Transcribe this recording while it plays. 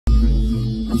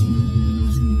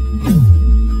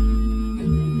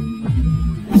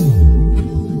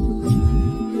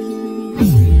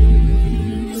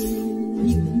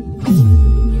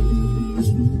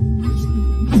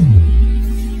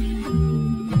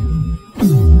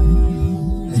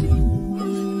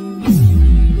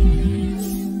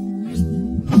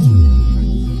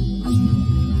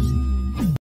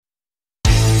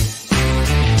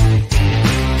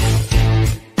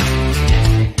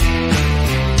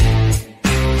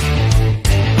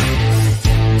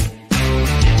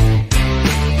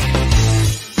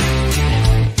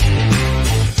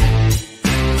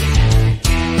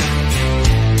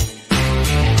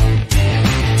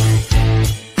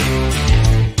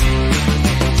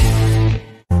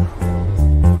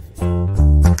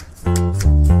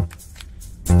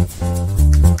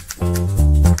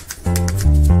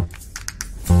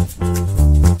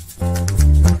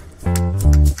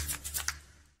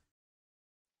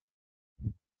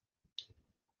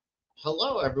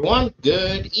Hello, everyone.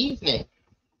 Good evening.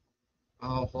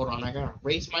 Oh, hold on. I gotta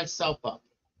raise myself up,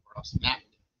 or else I'm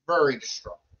very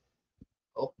distraught.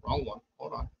 Oh, wrong one.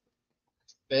 Hold on.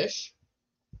 Fish.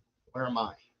 Where am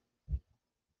I?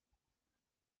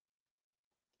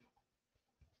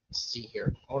 Let's see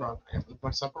here. Hold on. I gotta move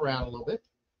myself around a little bit.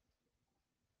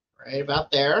 Right about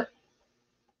there.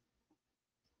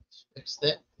 Let's fix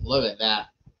it. Look at that.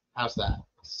 How's that?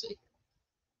 Let's see.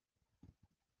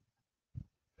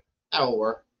 That will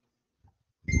work.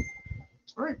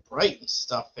 It's very bright and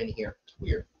stuff in here. It's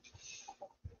weird.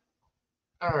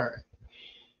 Alright. I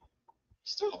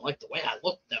still don't like the way I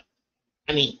look, though.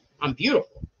 I mean, I'm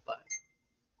beautiful, but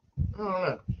I don't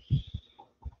know.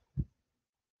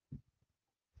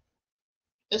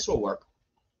 This will work.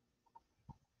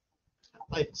 That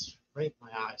light is right in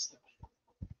my eyes, though.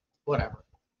 Whatever.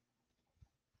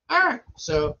 Alright,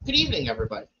 so good evening,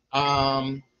 everybody.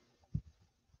 What's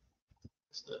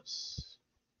this?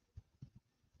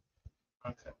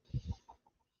 Okay.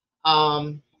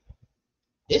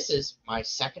 This is my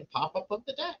second pop-up of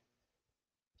the day.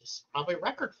 This is probably a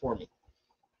record for me.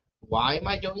 Why am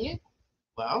I doing it?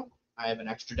 Well, I have an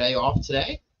extra day off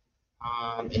today,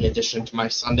 in addition to my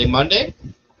Sunday, Monday.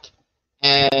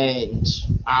 And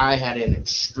I had an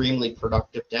extremely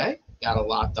productive day. Got a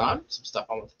lot done. Some stuff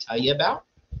I want to tell you about.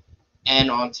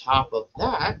 And on top of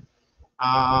that,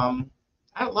 I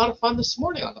had a lot of fun this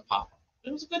morning on the pop-up.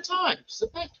 It was a good time. So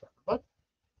thank you, everybody.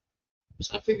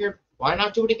 So I figured, why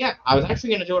not do it again? I was actually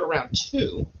going to do it around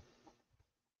 2,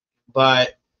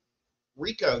 but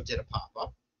Rico did a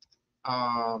pop-up.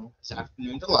 This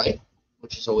afternoon delight,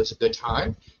 which is always a good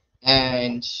time,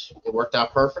 and it worked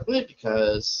out perfectly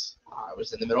because I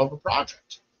was in the middle of a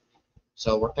project,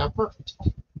 so it worked out perfect.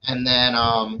 And then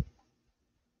I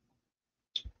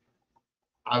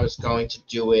was going to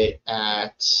do it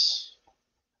at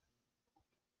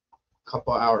a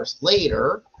couple hours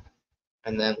later,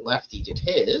 and then Lefty did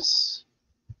his,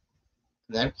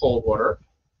 and then Coldwater,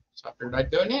 so I figured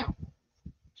I'd go now.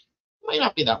 It might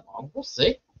not be that long, we'll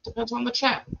see. Depends on the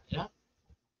chat, you know?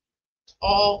 It's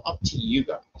all up to you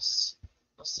guys.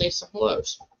 Let's say some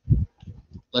hellos.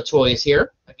 Latoya is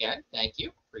here. Again, thank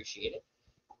you. Appreciate it.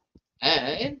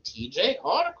 And TJ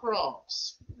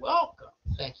Autocross. Welcome.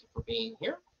 Thank you for being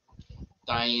here.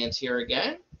 Diane's here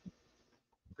again.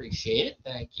 Appreciate it.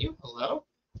 Thank you. Hello.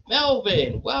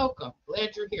 Melvin, welcome.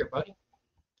 Glad you're here, buddy.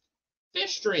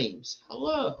 Fish Dreams.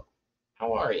 Hello.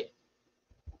 How are you?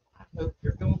 I hope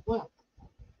you're doing well.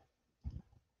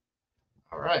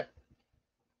 All right.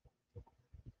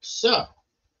 So,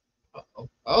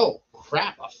 oh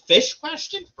crap, a fish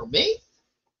question for me?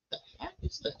 What the heck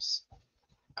is this?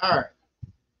 All right.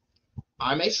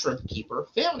 I'm a shrimp keeper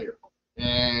failure.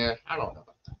 I don't know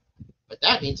about that. But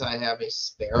that means I have a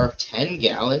spare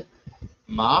 10-gallon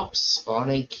mop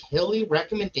spawning killie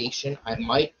recommendation I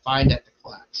might find at the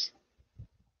Clash.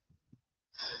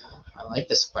 I like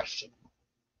this question.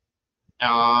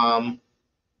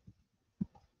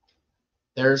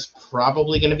 There's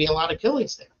probably going to be a lot of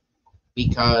killies there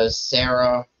because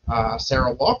Sarah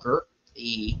Walker,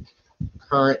 the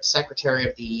current secretary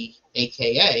of the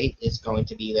AKA, is going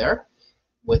to be there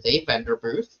with a vendor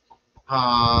booth.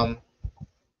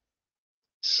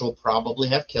 She'll probably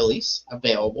have killies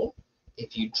available.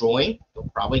 If you join,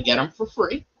 you'll probably get them for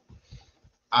free.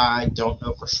 I don't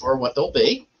know for sure what they'll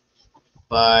be,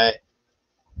 but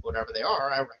whatever they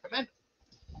are, I recommend them.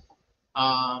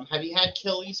 Have you had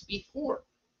killies before?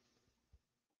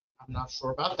 I'm not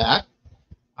sure about that.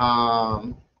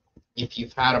 If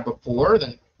you've had it before,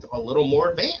 then a little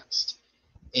more advanced.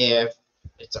 If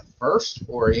it's a first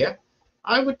for you,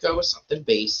 I would go with something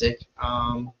basic.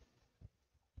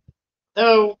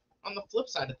 Though on the flip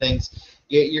side of things,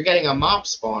 you're getting a mop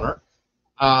spawner.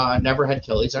 Never had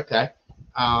killies. Okay.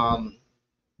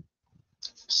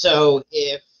 So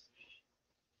if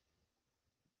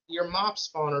your mop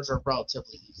spawners are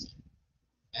relatively easy,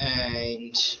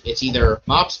 and it's either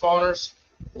mop spawners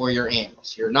or your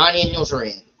annuals. Your non-annuals or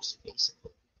annuals,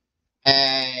 basically.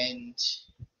 And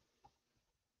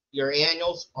your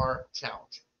annuals are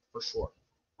challenging, for sure.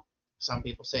 Some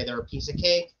people say they're a piece of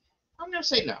cake. I'm going to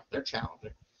say no, they're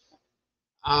challenging.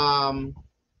 I'm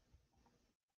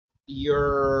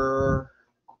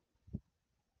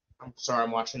sorry,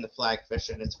 I'm watching the Flagfish,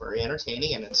 and it's very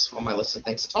entertaining, and it's on my list of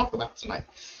things to talk about tonight.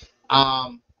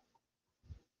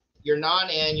 Your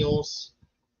non-annuals,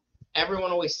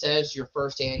 everyone always says your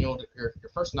first non-annual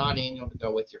to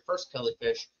go with your first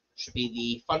killifish should be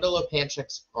the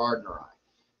Fundulopanchax gardneri.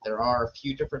 There are a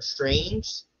few different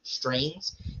strains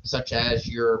such as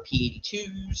your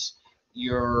P82s,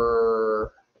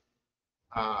 your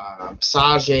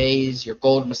Massages, your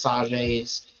gold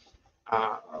Massages,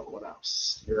 what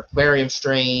else? Your aquarium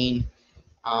strain.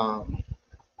 I'm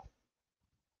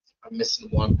missing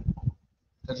one.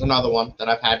 There's another one that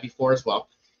I've had before as well.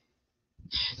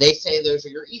 They say those are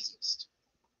your easiest.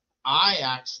 I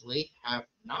actually have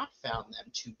not found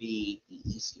them to be the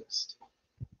easiest.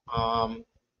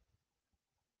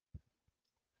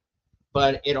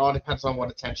 But it all depends on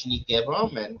what attention you give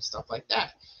them and stuff like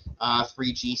that.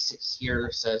 3G6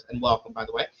 here says, and welcome, by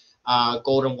the way,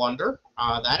 Golden Wonder.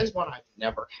 That is one I've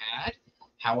never had.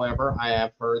 However, I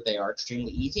have heard they are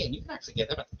extremely easy, and you can actually get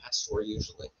them at the pet store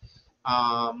usually.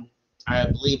 I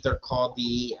believe they're called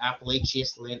the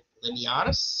Apalachius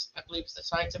lineatus, I believe is the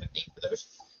scientific name for those.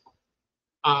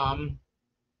 I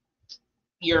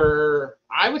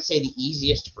would say the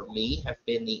easiest for me have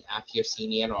been the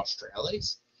Aphyosemion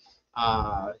australis.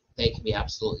 They can be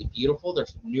absolutely beautiful.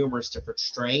 There's numerous different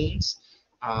strains.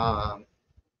 The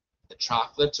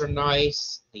chocolates are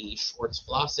nice. The Schwartz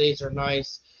flosses are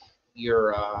nice.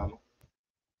 Your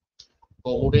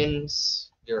Goldens,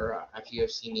 your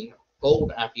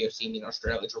gold Aphyosemion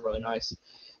australis are really nice.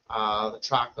 The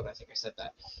chocolate, I think I said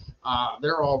that.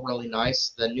 They're all really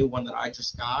nice. The new one that I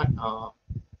just got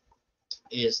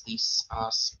is the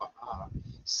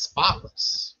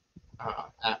spotless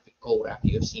gold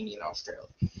Aphyosemion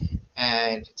australis,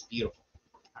 and it's beautiful.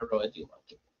 I really do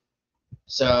like it.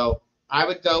 So I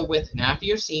would go with an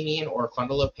Aphyosemion or a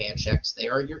Fundulopanchax. They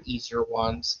are your easier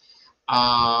ones.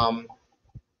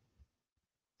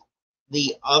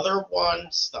 The other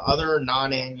ones, the other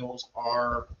non-annuals,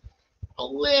 are a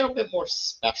little bit more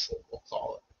special, we'll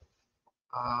call it.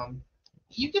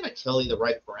 You give a killie the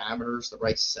right parameters, the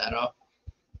right setup,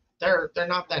 they're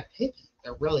not that picky.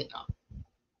 They're really not.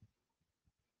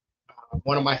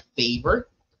 One of my favorite,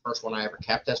 the first one I ever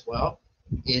kept as well,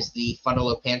 is the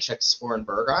Fundulopanchax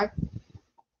sporenbergii.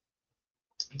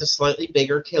 It's a slightly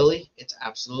bigger killie. It's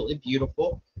absolutely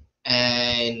beautiful,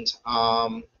 and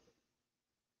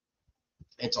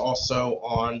it's also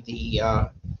on the.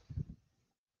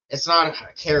 It's not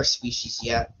a care species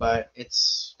yet, but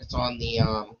it's on the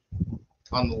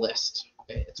list.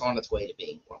 It's on its way to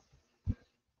being one.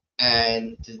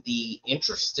 And the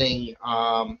interesting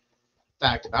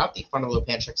fact about the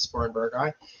Fundulopanchax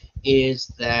sporenbergii is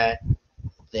that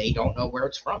they don't know where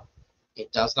it's from.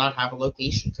 It does not have a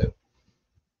location code.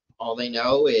 All they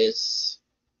know is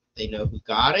they know who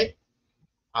got it.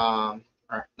 Not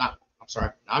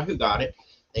who got it.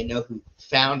 They know who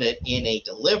found it in a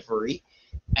delivery,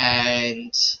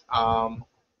 and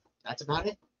that's about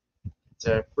it. It's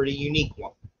a pretty unique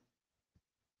one.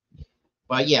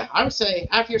 But yeah, I would say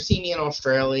Aphyosemion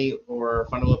australis or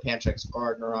Fundulopanchax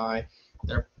gardneri,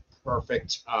 they're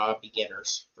perfect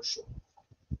beginners for sure.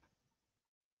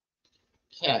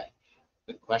 Okay,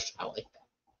 good question. I like that.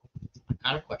 My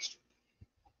kind of question.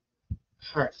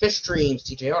 All right, Fish Dreams,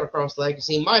 TJ Autocross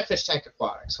Legacy, My Fish Tank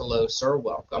Aquatics. Hello, sir.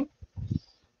 Welcome.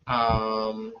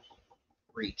 3G,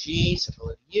 so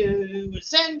hello to you.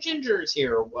 Zen Ginger's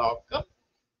here. Welcome. What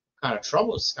kind of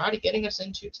trouble is Scotty getting us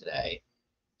into today?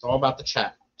 It's all about the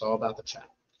chat. It's all about the chat.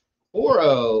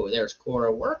 Koro, there's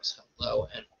Koro Works. Hello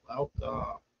and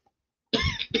welcome.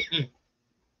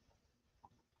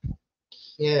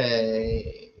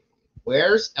 Okay,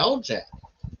 where's LJ?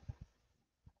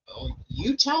 Oh,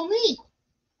 you tell me.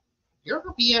 You're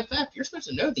her BFF. You're supposed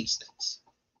to know these things.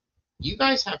 You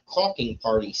guys have caulking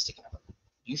parties together.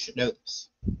 You should know this.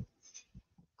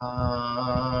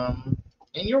 And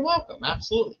you're welcome.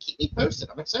 Absolutely. Keep me posted.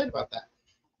 I'm excited about that.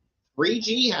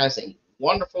 3G has a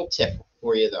wonderful tip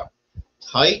for you, though.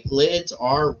 Tight lids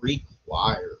are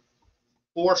required.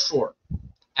 For sure.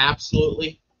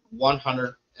 Absolutely.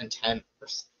 110%.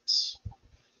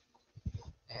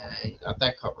 And got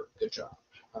that covered. Good job.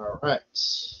 All right.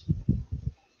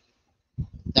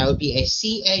 That would be a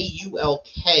CAULK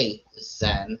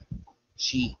Zen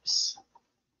cheese.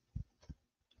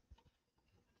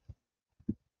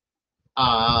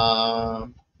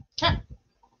 Okay.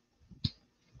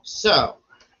 So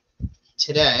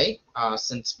today,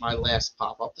 since my last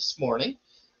pop-up this morning,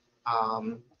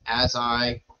 as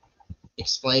I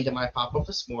explained in my pop-up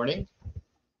this morning,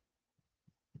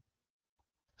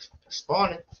 they're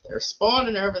spawning. They're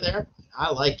spawning over there.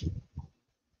 I like it.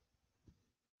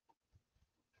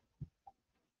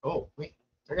 Oh, wait.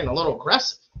 They're getting a little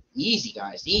aggressive. Easy,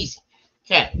 guys. Easy.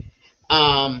 Okay.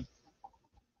 I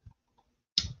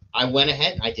went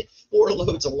ahead and I did 4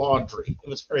 loads of laundry. It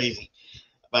was crazy.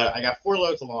 But I got 4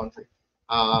 loads of laundry.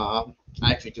 I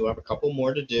actually do have a couple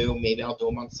more to do. Maybe I'll do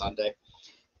them on Sunday.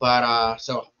 But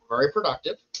so very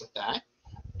productive with that.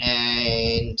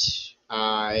 And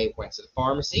I went to the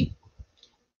pharmacy.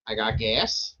 I got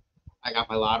gas. I got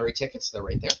my lottery tickets. They're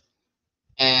right there.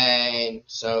 And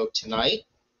so tonight,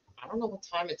 I don't know what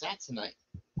time it's at tonight.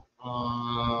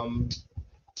 I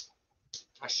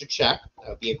should check. That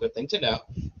would be a good thing to know.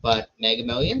 But Mega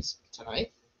Millions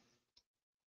tonight.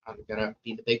 I'm gonna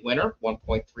be the big winner,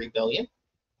 1.3 billion.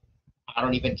 I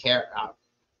don't even care.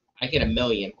 I get $1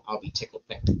 million, I'll be tickled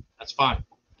pink. That's fine.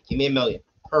 Give me $1 million.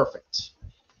 Perfect.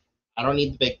 I don't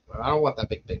need the big. I don't want that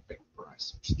big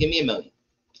prize. Just give me $1 million.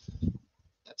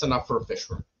 That's enough for a fish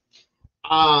room.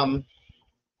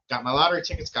 Got my lottery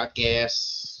tickets. Got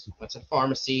gas. Went to the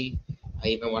pharmacy. I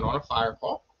even went on a fire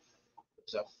call. It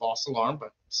was a false alarm,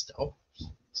 but still,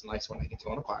 it's nice when I get to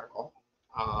go on a fire call.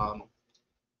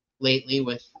 Lately,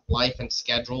 with life and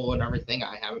schedule and everything,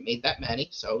 I haven't made that many,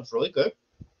 so it was really good.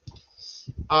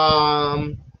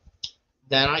 Then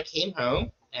I came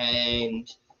home, and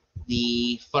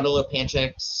the Funnel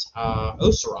Pancakes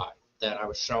Oserai that I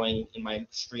was showing in my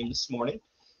stream this morning,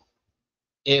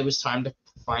 it was time to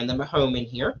find them a home in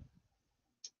here.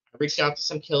 I reached out to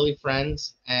some Killy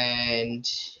friends, and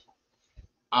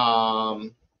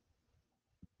the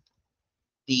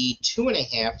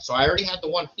 2.5, so I already had the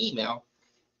one female,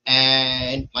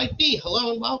 and Mike B,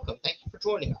 hello and welcome. Thank you for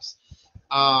joining us.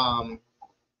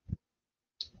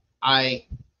 I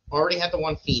already had the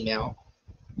one female.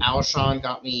 Alshon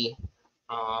got me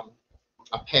a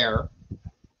pair,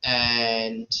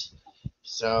 and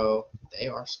so they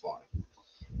are spawning.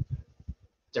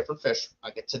 Different fish.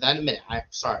 I'll get to that in a minute.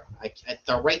 Sorry.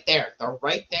 They're right there. They're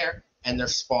right there, and they're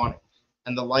spawning,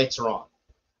 and the lights are on.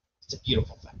 It's a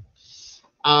beautiful thing.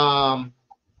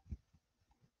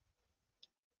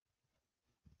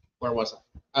 Where was I?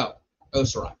 Oh,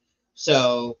 Oserai.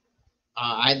 So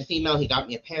I had the female. He got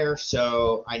me a pair,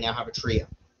 so I now have a trio.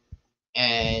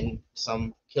 And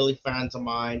some Killy friends of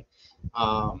mine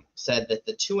said that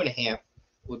the 2.5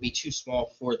 would be too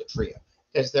small for the trio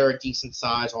because they're a decent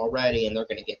size already, and they're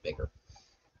going to get bigger.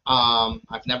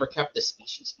 I've never kept this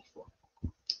species before,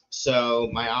 so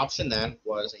my option then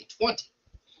was a 20.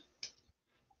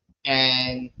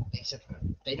 And they said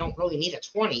they don't really need a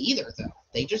 20 either, though.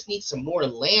 They just need some more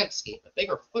landscape, a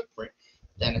bigger footprint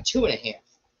than a 2.5.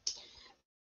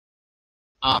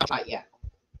 Not yet.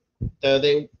 Though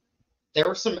there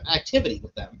was some activity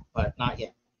with them, but not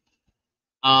yet.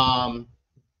 And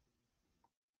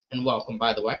welcome,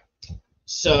 by the way.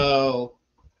 So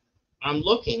I'm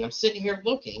sitting here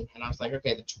looking, and I was like,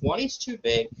 okay, the 20 is too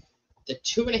big. The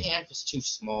 2.5 is too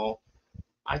small.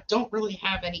 I don't really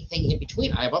have anything in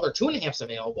between. I have other 2.5s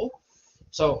available,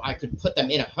 so I could put them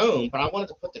in a home, but I wanted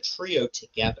to put the trio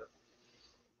together.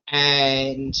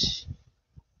 And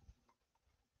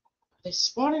the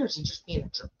spawners and just being a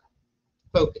jerk.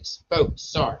 Focus,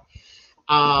 sorry.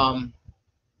 And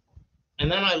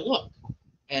then I look,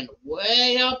 and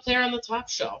way up there on the top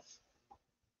shelf,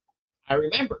 I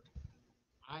remembered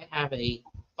I have a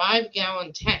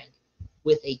 5-gallon tank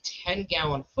with a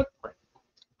 10-gallon footprint.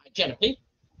 Hi, Genevieve.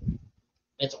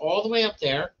 It's all the way up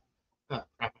there. Oh,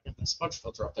 crap, I got the sponge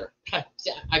filter up there.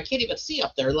 I can't even see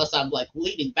up there unless I'm like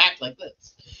leaning back like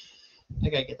this. I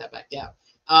gotta get that back down.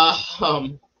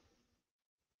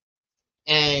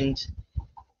 And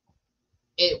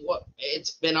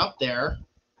it's been up there,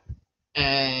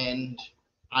 and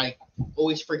I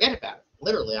always forget about it.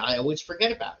 Literally, I always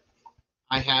forget about it.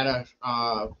 I had a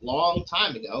long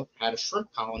time ago had a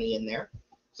shrimp colony in there,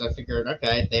 so I figured,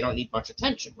 okay, they don't need much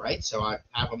attention, right? So I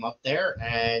have them up there,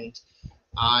 and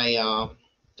I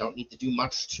don't need to do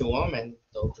much to them, and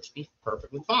they'll just be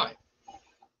perfectly fine.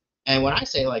 And when I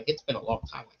say like it's been a long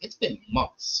time, like it's been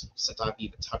months since I've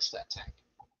even touched that tank.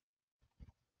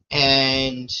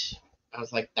 And I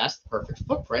was like, that's the perfect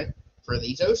footprint for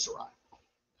these Oserai.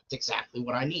 That's exactly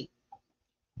what I need.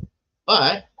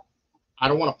 But I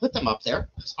don't want to put them up there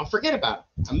because I'll forget about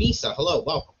it. Amisa, hello,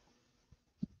 welcome.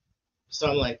 So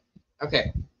I'm like,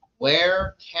 okay,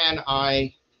 where can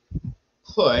I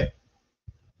put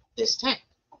this tank?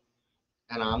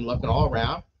 And I'm looking all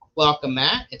around. Welcome,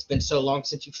 Matt. It's been so long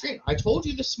since you've streamed. I told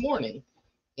you this morning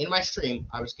in my stream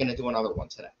I was going to do another one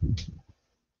today.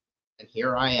 And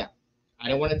here I am. I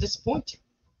didn't want to disappoint you.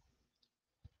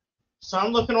 So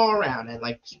I'm looking all around, and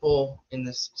like people in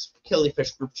this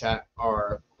Killyfish group chat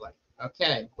are like,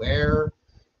 okay, where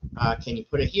can you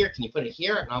put it here? Can you put it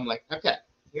here? And I'm like, okay,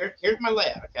 here's my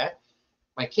layout, okay?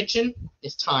 My kitchen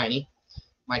is tiny.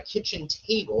 My kitchen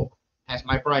table has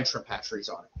my brine shrimp hatcheries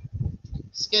on it.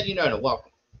 Sketty Nona,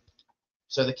 welcome.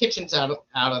 So the kitchen's out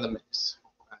of the mix.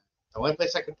 The only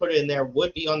place I could put it in there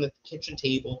would be on the kitchen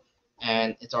table,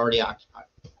 and it's already occupied.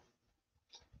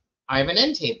 I have an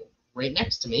end table right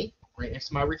next to me, right next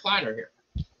to my recliner here.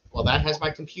 Well, that has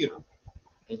my computer.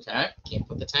 Okay, can't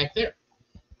put the tank there.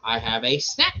 I have a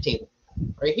snack table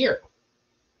right here.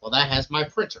 Well, that has my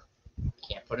printer.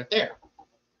 Can't put it there.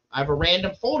 I have a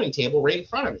random folding table right in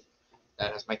front of me.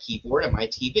 That has my keyboard and my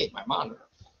TV, my monitor,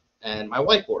 and my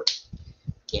whiteboard.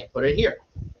 Can't put it here.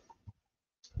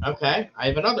 Okay, I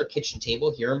have another kitchen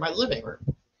table here in my living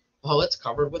room. Well, it's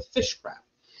covered with fish crap.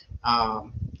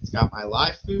 It's got my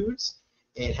live foods.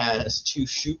 It has 2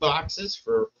 shoe boxes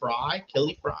for fry,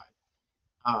 Killy Fry.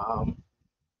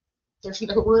 There's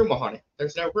no room on it.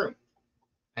 There's no room.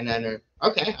 And then,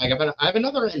 okay, I have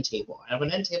another end table. I have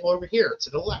an end table over here to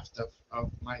the left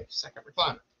of my second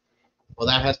recliner. Well,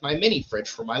 that has my mini fridge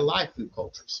for my live food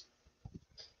cultures.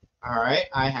 All right,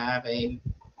 I have a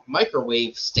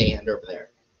microwave stand over there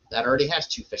that already has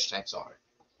 2 fish tanks on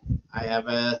it. I have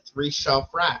a 3-shelf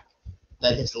rack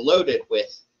that is loaded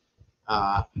with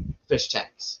fish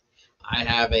tanks. I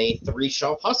have a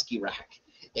 3-shelf husky rack.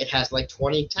 It has like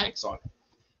 20 tanks on it.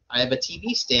 I have a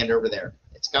TV stand over there.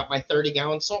 It's got my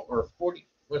 30-gallon salt, or 40,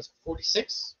 what's it,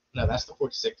 46? No, that's the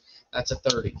 46. That's a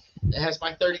 30. It has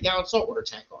my 30-gallon saltwater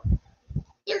tank on it.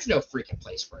 There's no freaking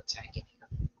place for a tank in here.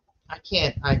 I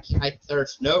can't,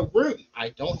 there's no room. I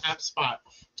don't have a spot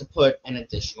to put an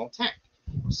additional tank.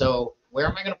 So where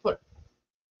am I going to put it?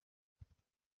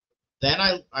 Then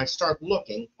I start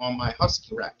looking on my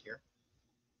husky rack here,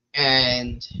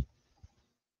 and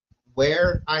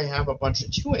where I have a bunch of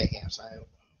 2.5s. I have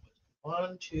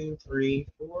 1, 2, 3,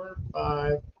 4,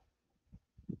 5.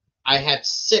 I had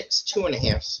 6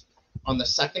 2.5s on the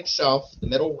second shelf, the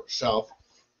middle shelf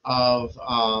of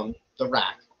the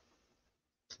rack.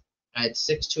 I had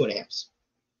 6 2.5s.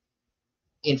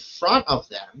 In front of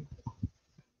them,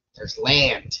 there's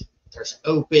land. There's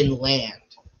open land.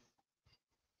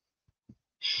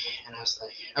 And I was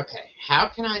like, okay, how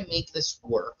can I make this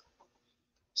work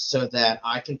so that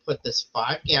I can put this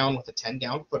 5-gallon with a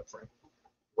 10-gallon footprint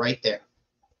right there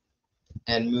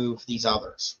and move these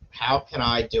others? How can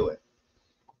I do it?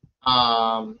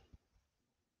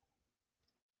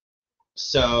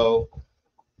 So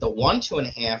the 1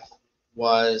 2.5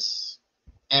 was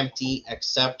empty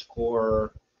except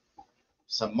for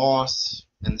some moss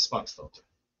and the sponge filter.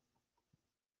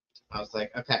 I was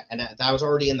like, okay, and that was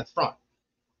already in the front.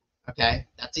 Okay,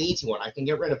 that's an easy one. I can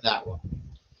get rid of that one.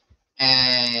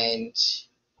 And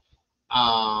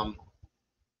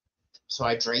so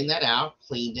I drained that out,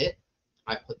 cleaned it.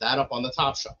 I put that up on the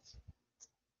top shelf.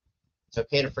 It's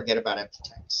okay to forget about empty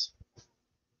tanks.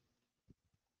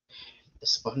 The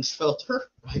sponge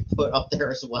filter I put up there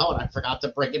as well, and I forgot to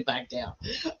bring it back down.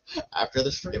 After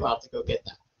the stream, I'll have to go get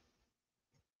that.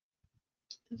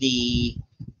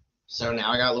 So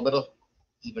now I got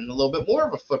even a little bit more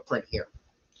of a footprint here.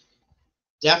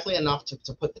 Definitely enough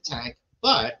to put the tank,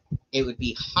 but it would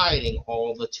be hiding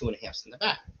all the 2.5s in the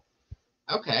back.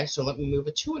 Okay, so let me move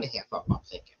a 2.5 up, I'm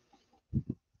thinking.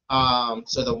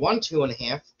 So the 1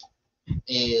 2.5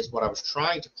 is what I was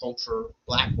trying to culture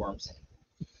blackworms in.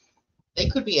 They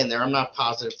could be in there. I'm not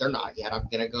positive they're not yet. I'm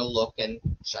going to go look and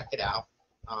check it out.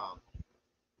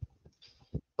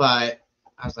 But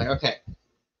I was like, okay,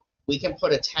 we can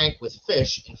put a tank with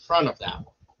fish in front of that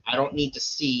one. I don't need to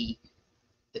see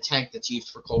the tank that's used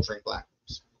for culturing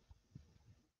blackworms.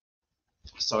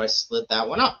 So I slid that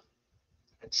one up.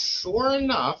 And sure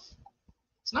enough,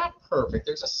 it's not perfect.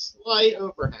 There's a slight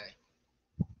overhang.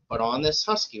 But on this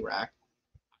husky rack,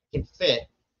 I can fit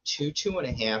 2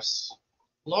 2.5s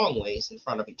long ways in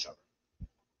front of each other.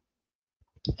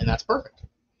 And that's perfect.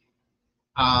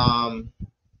 And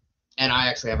I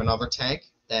actually have another tank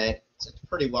that's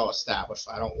pretty well established.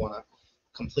 I don't want to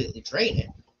completely drain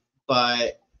it,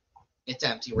 but it's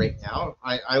empty right now.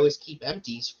 I always keep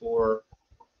empties for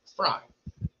fry.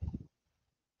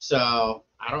 So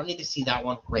I don't need to see that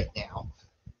one right now.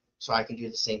 so I can do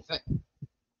the same thing.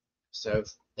 So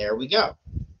there we go.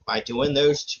 By doing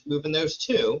those, moving those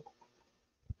two,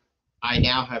 I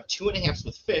now have 2.5s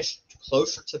with fish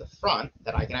closer to the front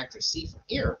that I can actually see from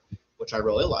here, which I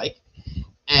really like,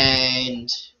 and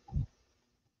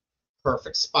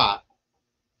perfect spot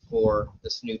for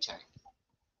this new tank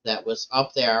that was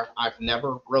up there. I've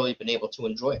never really been able to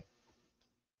enjoy it.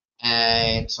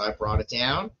 And so I brought it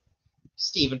down.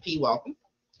 Stephen P., welcome.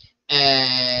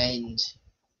 And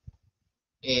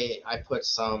I put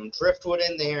some driftwood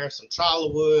in there, some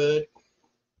chala wood,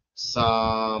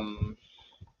 some,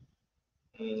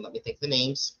 let me think the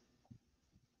names.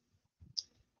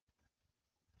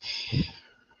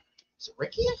 Is it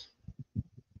Rickia?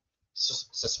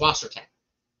 It's a swasser tank.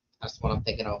 That's what I'm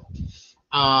thinking of.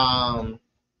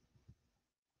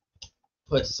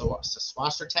 Put a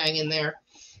swasser tang in there,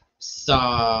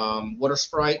 some water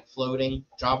sprite floating,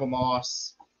 Java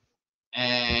moss,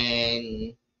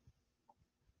 and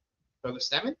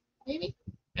Phogostemon, maybe?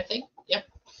 I think. Yep.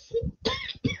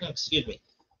 Excuse me.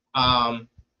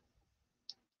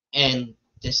 And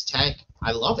this tank,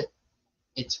 I love it.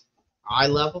 It's eye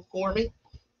level for me.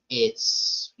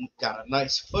 It's got a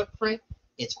nice footprint.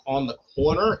 It's on the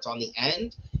corner. It's on the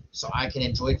end, so I can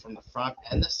enjoy it from the front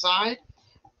and the side.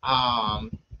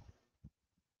 And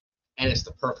it's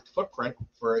the perfect footprint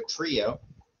for a trio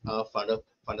of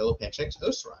Fundulopanchax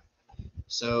Oserai.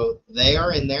 So they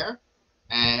are in there,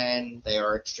 and they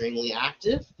are extremely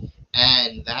active.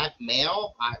 And that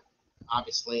male,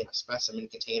 obviously in a specimen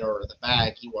container or the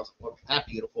bag, he wasn't looking that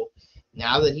beautiful.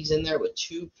 Now that he's in there with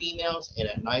 2 females in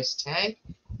a nice tank,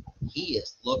 he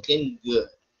is looking good.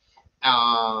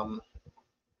 Yeah,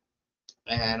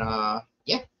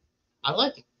 I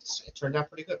like it. It turned out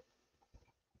pretty good.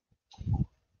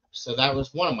 So that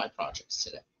was one of my projects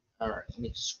today. All right, let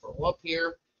me scroll up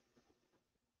here.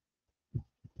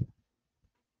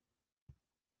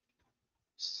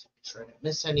 Try to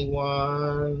miss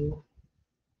anyone.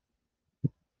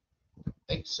 I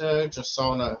think so. Just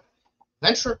saw a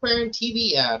Venture Aquarium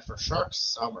TV ad for Shark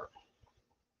Summer.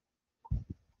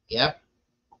 Yep.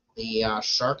 The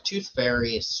shark tooth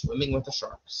fairy is swimming with the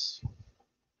sharks.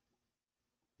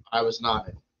 I was not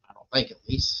in. I don't think, at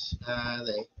least.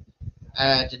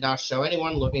 They did not show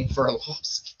anyone looking for a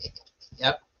lost kid.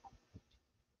 Yep.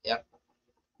 Yep.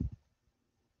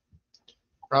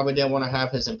 Probably didn't want to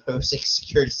have his imposing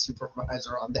security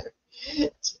supervisor on there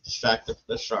to distract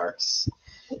the sharks.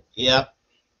 Yep.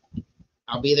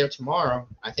 I'll be there tomorrow.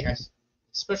 I think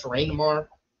special rain tomorrow.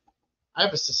 I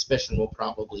have a suspicion we'll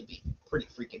probably be pretty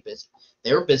freaking busy.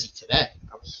 They were busy today.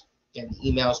 I was getting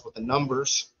emails with the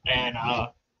numbers, and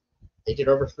they did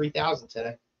over 3,000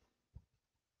 today.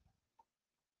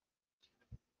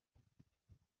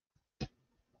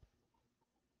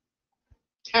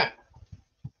 Yeah.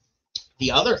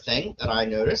 The other thing that I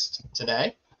noticed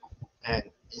today, and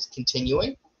is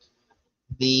continuing,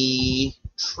 the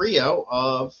trio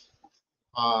of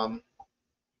are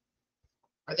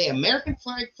they American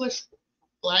flagfish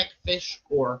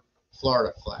or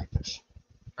Florida flagfish?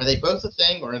 Are they both a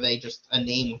thing, or are they just a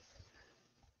name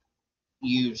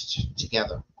used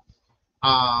together?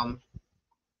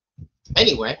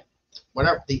 Anyway,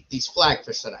 whatever, these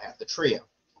flagfish that I have, the trio,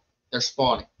 they're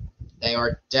spawning. They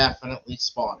are definitely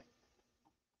spawning.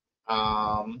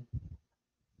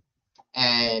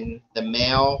 And the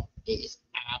male is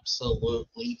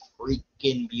absolutely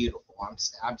freaking beautiful.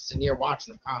 I'm sitting here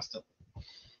watching them constantly.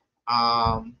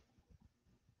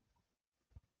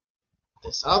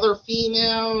 This other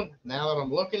female, now that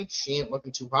I'm looking, she ain't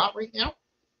looking too hot right now.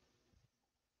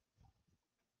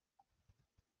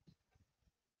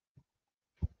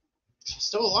 She's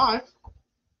still alive.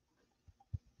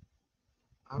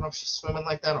 I don't know if she's swimming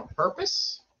like that on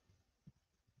purpose.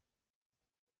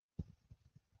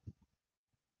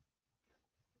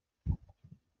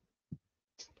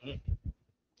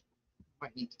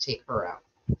 Might need to take her out.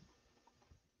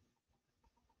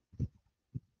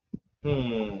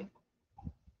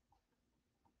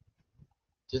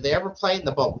 Do they ever play in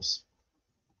the bubbles?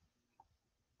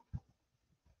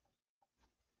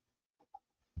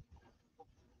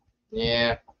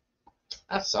 Yeah,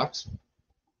 that sucks.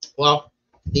 Well,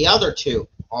 the other 2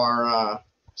 are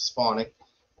spawning.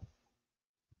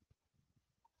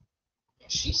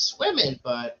 She's swimming,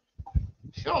 but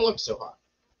she don't look so hot.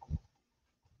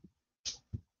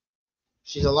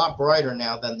 She's a lot brighter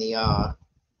now than the other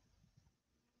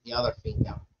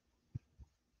female.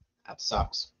 That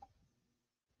sucks.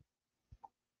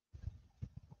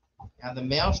 Now the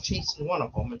male's chasing one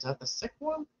of them. Is that the sick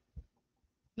one?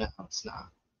 No, it's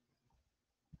not.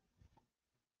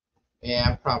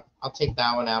 Yeah, I'll take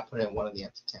that one out, put it in one of the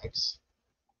empty tanks.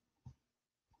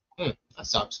 That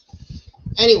sucks.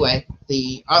 Anyway,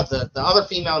 the other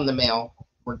female and the male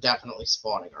were definitely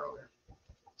spawning earlier.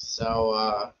 So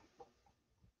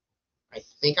I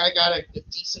think I got a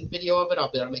decent video of it.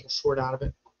 I'll be able to make a short out of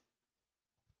it.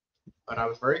 But I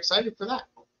was very excited for that.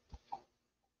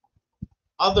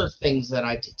 Other things that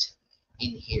I did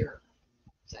in here.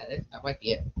 Is that it? That might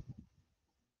be it.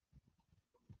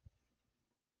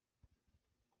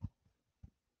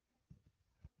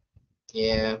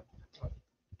 Yeah.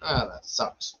 Ah, that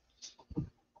sucks.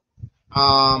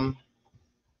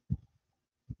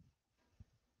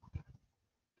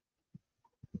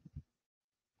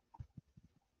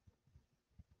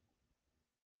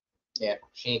 Yeah,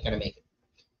 she ain't gonna make it.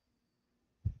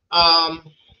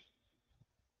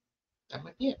 That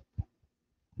might be it.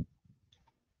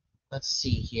 Let's see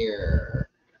here.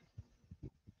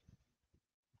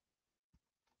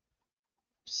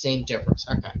 Same difference.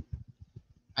 Okay.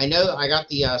 I know I got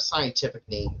the scientific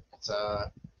name. It's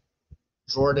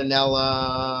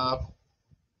Jordanella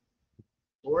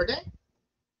Florida?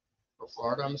 Or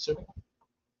Florida, I'm assuming.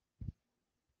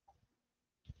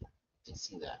 Did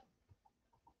see that.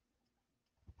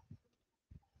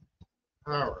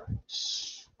 All right.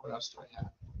 What else do I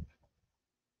have?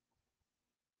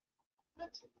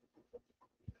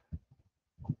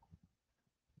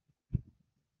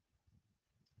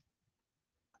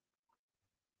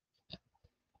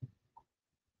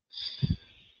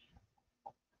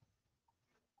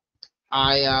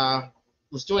 I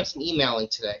was doing some emailing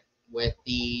today with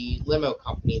the limo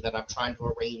company that I'm trying to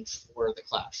arrange for the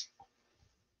Clash.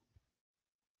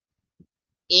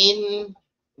 In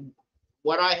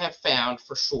what I have found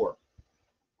for sure,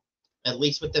 at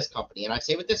least with this company, and I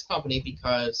say with this company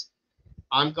because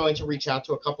I'm going to reach out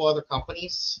to a couple other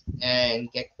companies and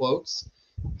get quotes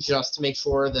just to make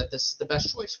sure that this is the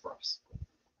best choice for us.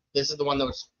 This is the one that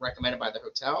was recommended by the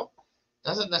hotel.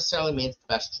 Doesn't necessarily mean it's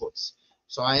the best choice.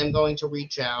 So I am going to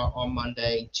reach out on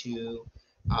Monday to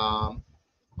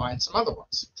find some other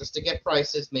ones just to get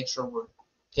prices, make sure we're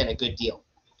getting a good deal.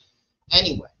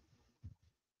 Anyway,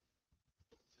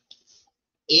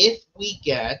 if we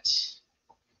get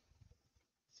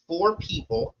 4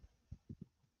 people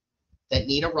that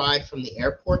need a ride from the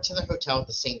airport to the hotel at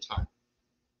the same time,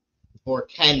 or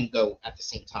can go at the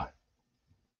same time,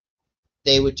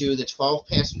 they would do the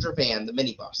 12-passenger van, the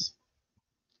minibus,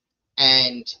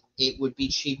 and it would be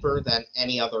cheaper than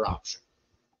any other option.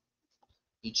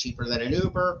 It'd be cheaper than an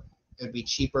Uber. It would be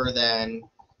cheaper than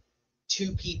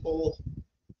 2 people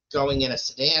going in a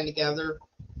sedan together,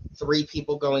 3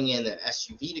 people going in an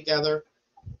SUV together,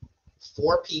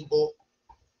 4 people,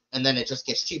 and then it just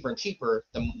gets cheaper and cheaper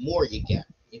the more you get.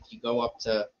 If you go up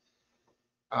to,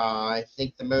 I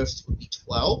think the most would be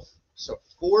 12. So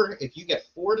if you get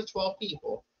 4 to 12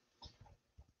 people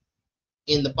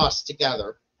in the bus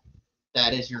together,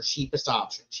 that is your cheapest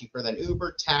option, cheaper than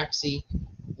Uber, taxi,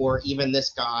 or even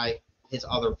this guy, his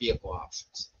other vehicle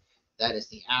options. That is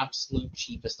the absolute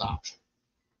cheapest option.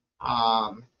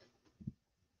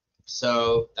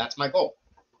 So that's my goal.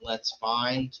 Let's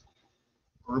find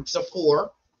groups of 4.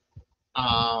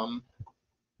 I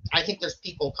think there's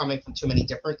people coming from too many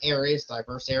different areas,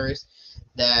 diverse areas,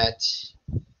 that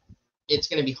it's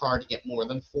going to be hard to get more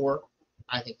than 4.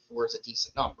 I think 4 is a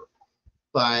decent number.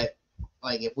 But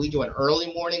like if we do an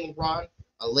early morning run,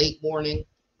 a late morning,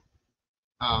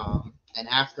 an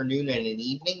afternoon and an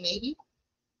evening maybe,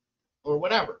 or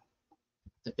whatever.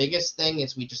 The biggest thing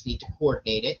is we just need to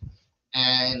coordinate it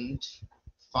and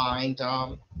find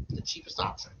the cheapest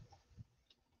option.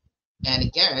 And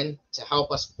again, to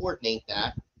help us coordinate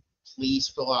that, please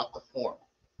fill out the form.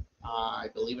 I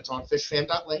believe it's on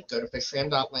fishfam.link. Go to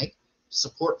fishfam.link,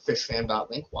 support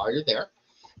fishfam.link while you're there,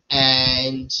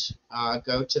 and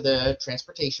go to the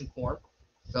transportation form,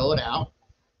 fill it out.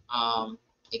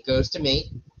 It goes to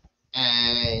me,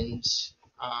 and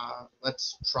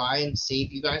let's try and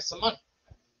save you guys some money.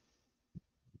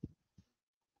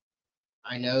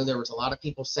 I know there was a lot of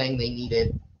people saying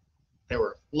they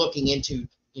were looking into,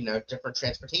 different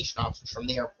transportation options from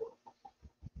the airport.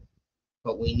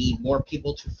 But we need more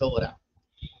people to fill it out.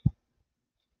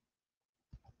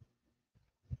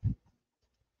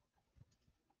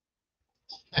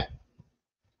 Okay.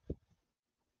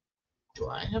 Do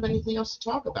I have anything else to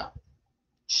talk about?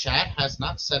 Chat has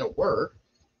not said a word.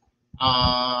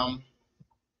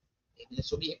 Maybe this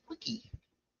will be a quickie.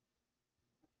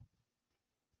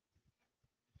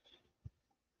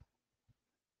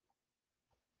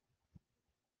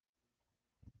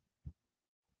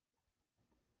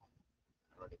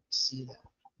 I don't even see that.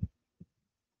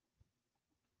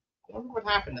 I wonder what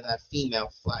happened to that female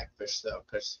flagfish, though,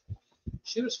 because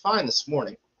she was fine this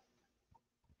morning.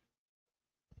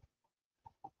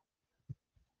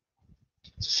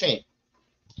 It's a shame.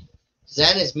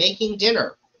 Zen is making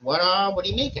dinner. What are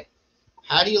you making?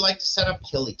 How do you like to set up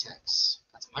killie tanks?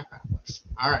 That's my kind of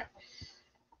question. All right.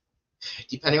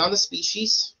 Depending on the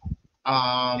species,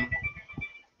 either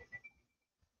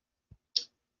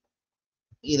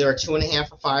a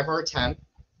 2.5, a 5, or a 10.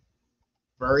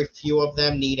 Very few of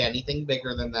them need anything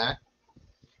bigger than that.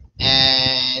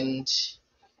 And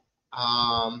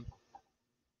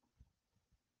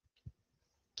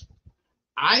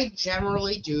I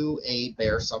generally do a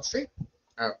bare substrate,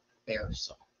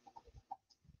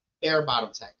 bare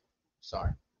bottom tank. Sorry.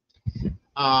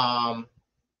 I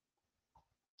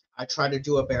try to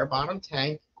do a bare bottom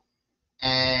tank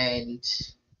and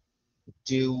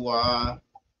do a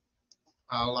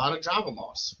lot of Java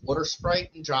Moss. Water Sprite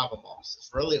and Java Moss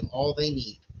is really all they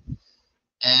need.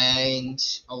 And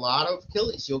a lot of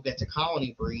killies, you'll get to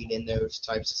colony breed in those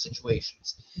types of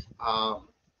situations.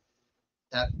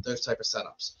 Those type of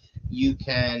setups. You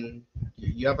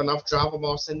have enough Java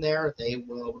Moss in there, they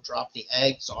will drop the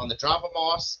eggs on the Java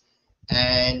Moss,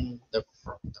 and the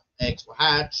eggs will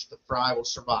hatch, the fry will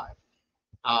survive.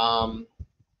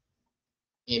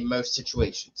 In most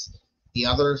situations. The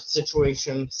other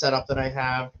situation setup that I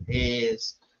have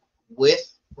is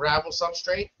with gravel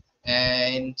substrate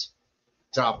and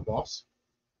Java Moss.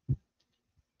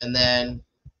 And then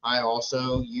I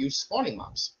also use spawning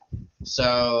mobs.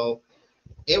 So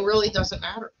it really doesn't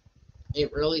matter.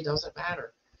 It really doesn't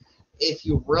matter. If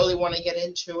you really want to get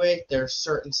into it, there's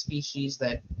certain species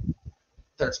that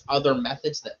there's other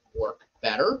methods that work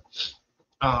better.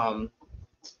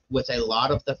 With a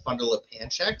lot of the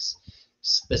Fundulopanchax,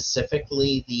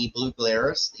 specifically the Blue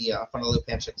Glarus, the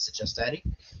Fundulopanchax sagestati,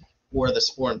 or the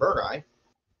Spornbergi,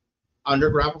 under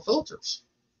gravel filters.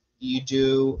 You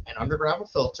do an under gravel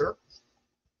filter,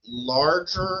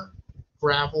 larger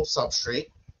gravel substrate,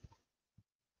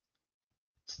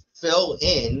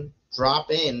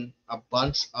 drop in a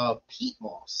bunch of peat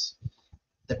moss.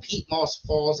 The peat moss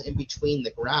falls in between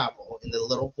the gravel in the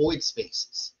little void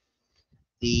spaces.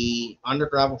 The under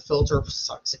gravel filter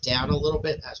sucks it down a little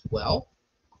bit as well.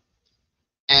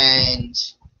 And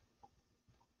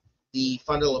the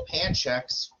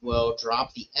Fundulopanchax will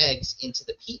drop the eggs into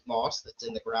the peat moss that's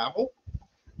in the gravel.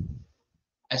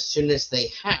 As soon as they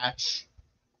hatch,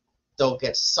 they'll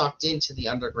get sucked into the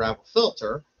under gravel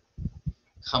filter,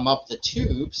 come up the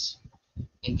tubes,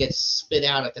 and get spit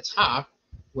out at the top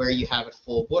where you have it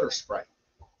full of water Sprite.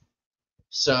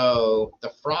 So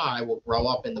the fry will grow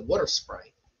up in the water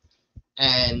Sprite,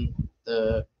 and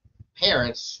the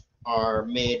parents are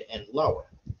mid and lower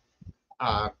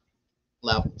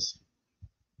levels.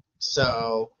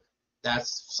 So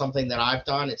that's something that I've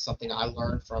done. It's something I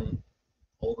learned from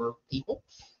older people,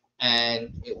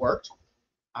 and it worked.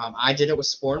 I did it with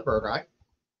Spornbergi.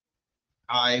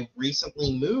 I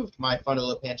recently moved my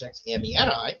Fundulopanchax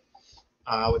amieti,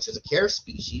 which is a care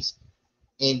species,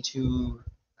 into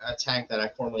a tank that I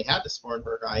formerly had the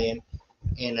Spornbergi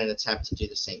in an attempt to do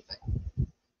the same thing.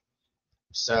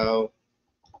 So,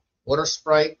 water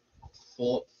Sprite,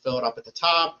 fill it up at the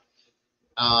top.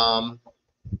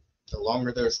 The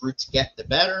longer those roots get, the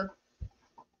better.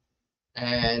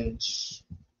 And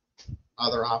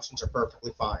other options are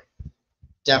perfectly fine.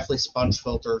 Definitely sponge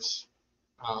filters.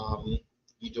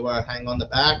 You do a hang on the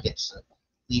back, it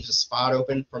leaves a spot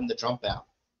open from the jump out.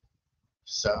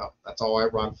 So that's all I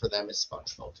run for them is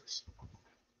sponge filters.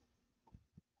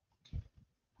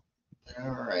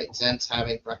 All right, Zen's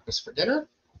having breakfast for dinner.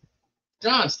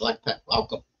 John, Select Pet,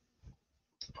 welcome.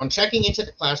 On checking into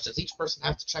the class, does each person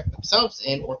have to check themselves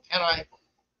in, or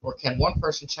can one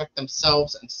person check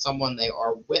themselves and someone they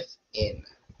are with in?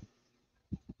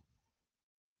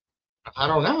 I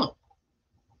don't know.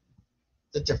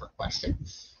 It's a different question.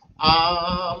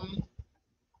 I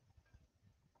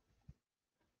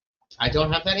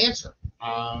don't have that answer.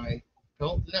 I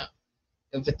don't know.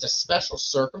 If it's a special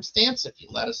circumstance, if you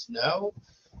let us know,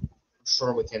 I'm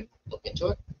sure we can look into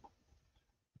it.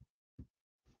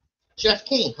 Jeff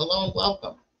Kane, hello and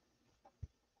welcome.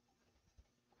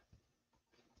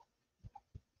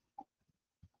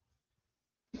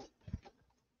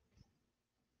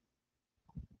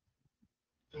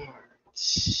 All right.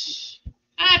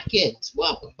 Atkins,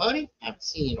 welcome, buddy. Haven't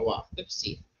seen you in a while. Good to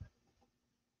see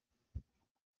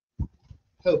you.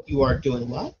 Hope you are doing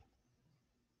well.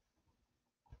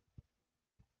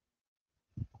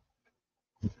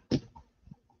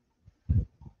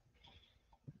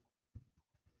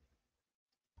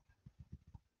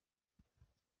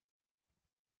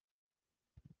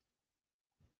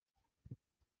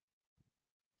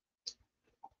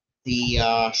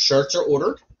 The shirts are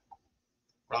ordered,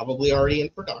 probably already in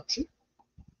production.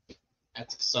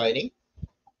 That's exciting.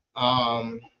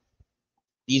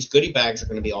 These goodie bags are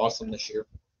going to be awesome this year.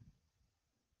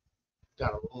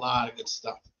 Got a lot of good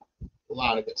stuff. A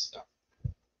lot of good stuff.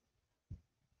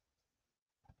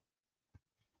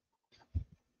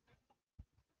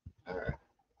 All right.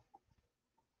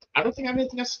 I don't think I have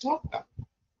anything else to talk about.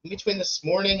 In between this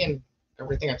morning and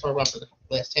everything I talked about for the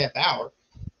last half hour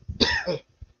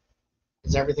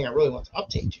is everything I really want to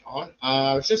update you on.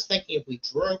 I was just thinking if we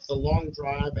drove the long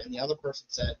drive and the other person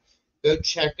said, go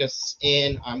check us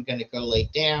in, I'm going to go lay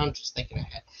down, just thinking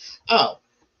ahead. Oh,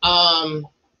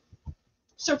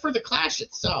 so for the Clash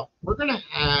itself, we're going to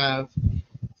have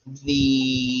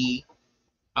the,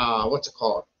 what's it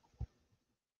called?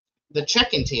 The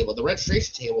check-in table, the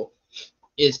registration table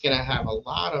is going to have a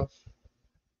lot of,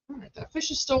 all right, that fish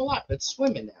is still alive. It's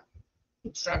swimming now.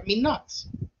 It's driving me nuts.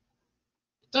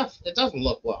 It doesn't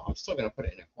look well. I'm still going to put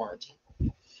it in a quarantine.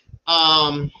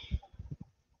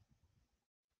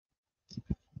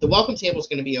 The welcome table is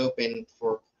going to be open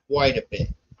for quite a bit.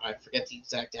 I forget the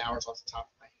exact hours off the top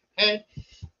of my head.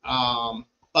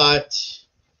 But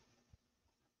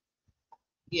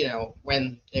you know,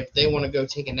 if they want to go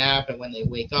take a nap and when they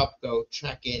wake up, go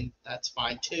check in, that's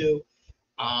fine too.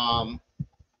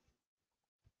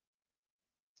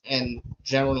 And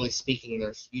generally speaking,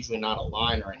 there's usually not a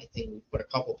line or anything. We put a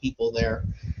couple people there,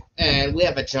 and we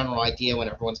have a general idea when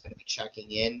everyone's going to be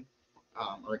checking in,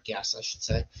 or guests, I should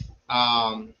say.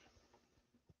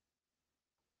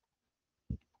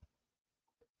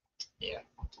 Yeah.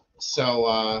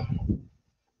 So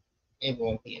it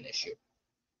won't be an issue.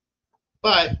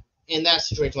 But in that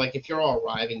situation, like if you're all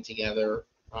arriving together,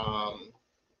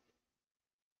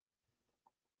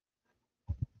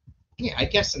 yeah, I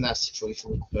guess in that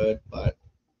situation we could, but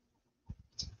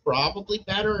it's probably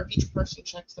better if each person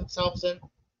checks themselves in.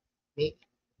 Maybe.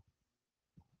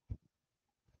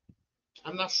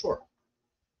 I'm not sure.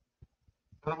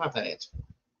 I don't have that answer.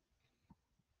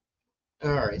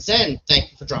 All right, Zen,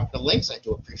 thank you for dropping the links. I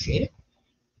do appreciate it.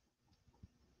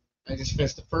 I just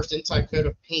finished the first inside coat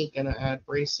of paint, gonna add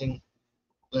bracing,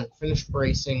 finish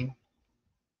bracing,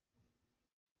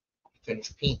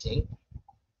 finish painting.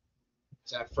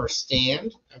 Is that first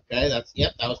stand? Okay, that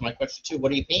was my question too.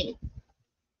 What are you painting?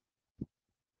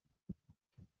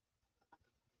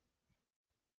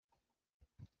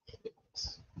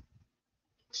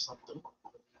 Something.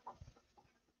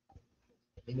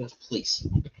 Maybe it was police.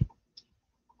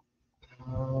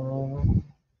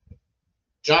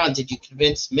 John, did you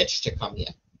convince Mitch to come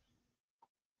yet?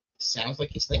 Sounds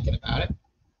like he's thinking about it.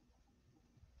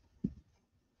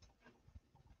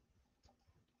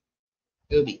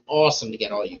 It would be awesome to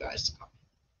get all you guys to come.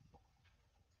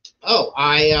 Oh,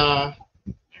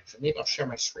 actually, maybe I'll share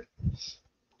my screen.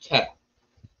 Okay.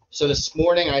 So this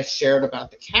morning I shared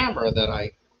about the camera that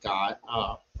I got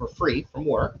for free from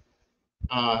work.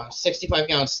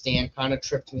 65-gallon stand kind of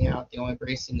tripped me out. The only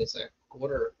bracing is a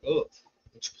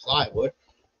quarter-inch plywood,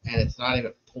 and it's not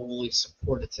even fully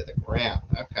supported to the ground.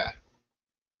 Okay.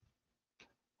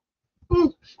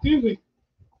 Ooh, excuse me.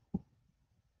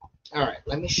 All right,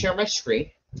 let me share my screen.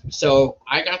 So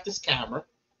I got this camera,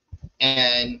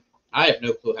 and I have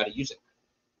no clue how to use it.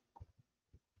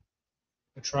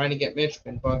 I'm trying to get Mitch,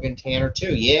 been bugging Tanner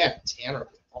too. Yeah, Tanner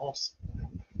is awesome.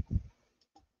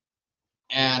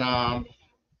 And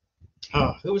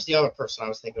who was the other person I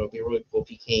was thinking would be really cool if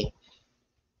he came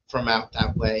from out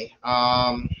that way?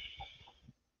 I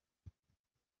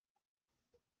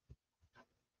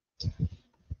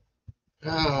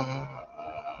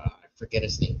forget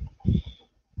his name.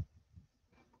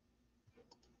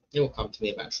 It will come to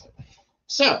me eventually.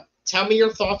 So, tell me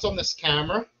your thoughts on this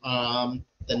camera.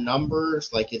 The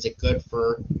numbers, like, is it good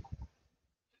for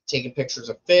taking pictures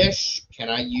of fish? Can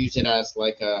I use it as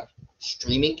like a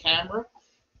streaming camera?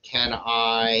 Can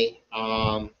I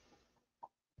don't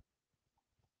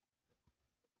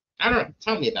know.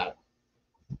 Tell me about it.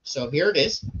 So here it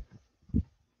is.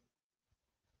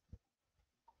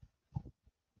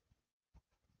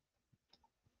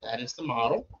 That is the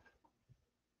model.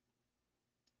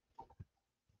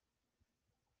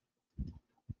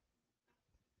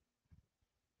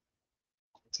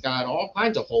 It's got all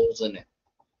kinds of holes in it.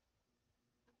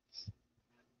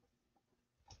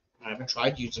 I haven't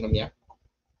tried using them yet.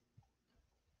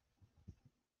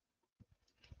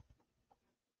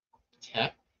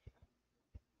 Okay.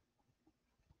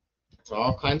 There's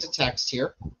all kinds of text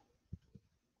here.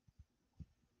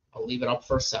 I'll leave it up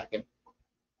for a second.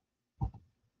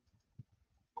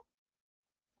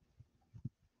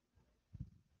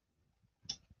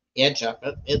 Yeah, Jeff,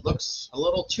 it looks a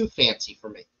little too fancy for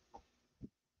me.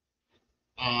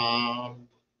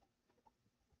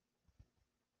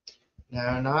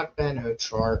 No, not Benno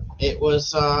chart. It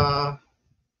was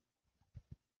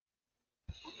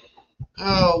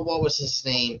what was his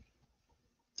name?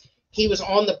 He was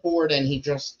on the board and he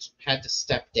just had to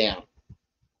step down.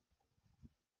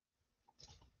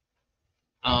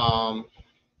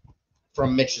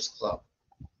 From Mitch's club.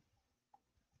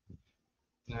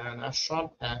 No, not Sean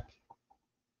Peck.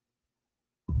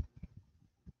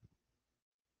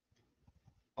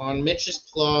 On Mitch's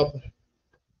club,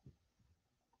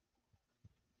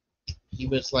 he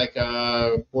was like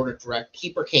a board of direct.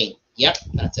 Keeper Kane. Yep,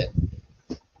 that's it.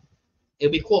 It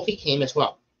would be cool if he came as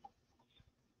well.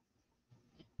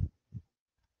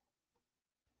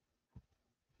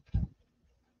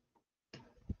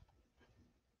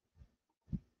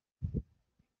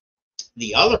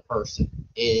 The other person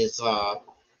is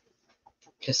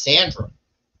Cassandra.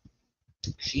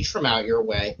 She's from out your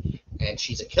way, and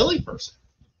she's a Killy person.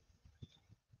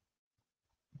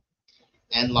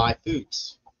 And live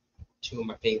foods. Two of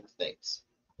my favorite things.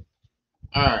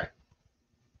 All right.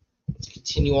 Let's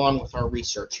continue on with our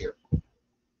research here.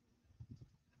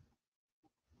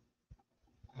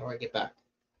 How do I get back?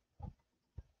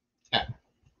 Okay.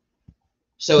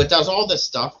 So it does all this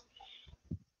stuff.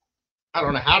 I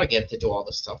don't know how to get it to do all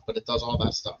this stuff, but it does all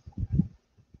that stuff.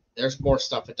 There's more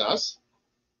stuff it does.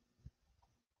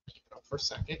 Keep it up for a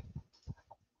second.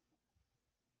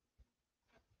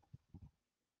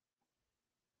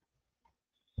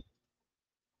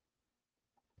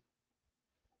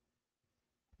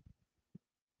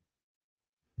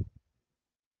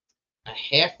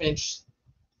 A half-inch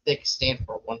thick stamp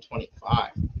for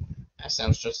 125. That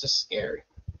sounds just as scary.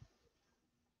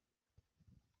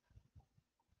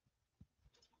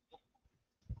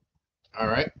 All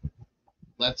right.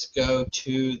 Let's go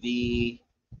to the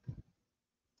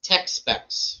tech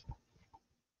specs.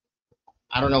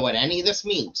 I don't know what any of this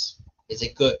means. Is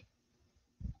it good?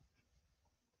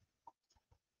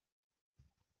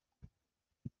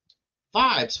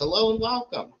 Vibes, hello and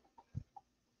welcome.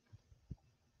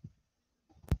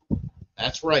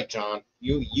 That's right, John.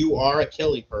 You are a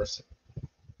Killy person.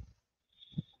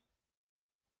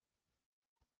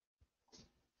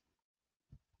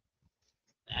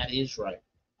 That is right.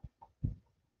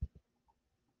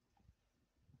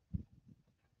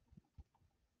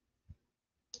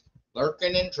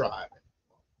 Lurking and driving.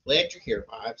 Glad you're here,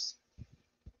 Vibes.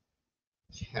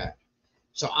 Okay.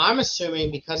 So I'm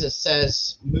assuming because it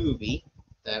says movie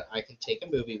that I can take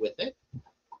a movie with it.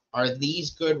 Are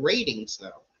these good ratings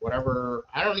though? Whatever.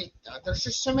 I don't need. There's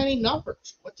just so many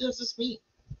numbers. What does this mean?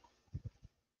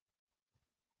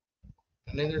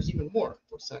 And then there's even more.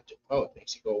 What's that do? Oh, it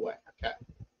makes it go away. Okay.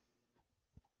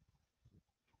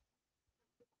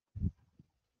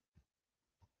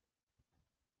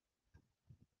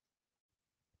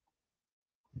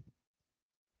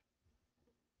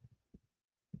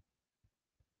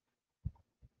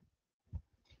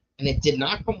 And it did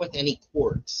not come with any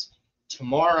cords.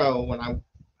 Tomorrow, when I'm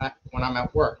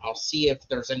at work, I'll see if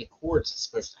there's any cords it's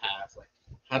supposed to have. Like,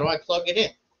 how do I plug it in?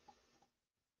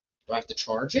 Do I have to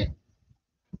charge it?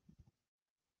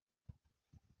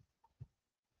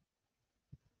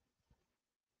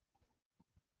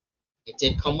 It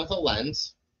did come with a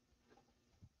lens.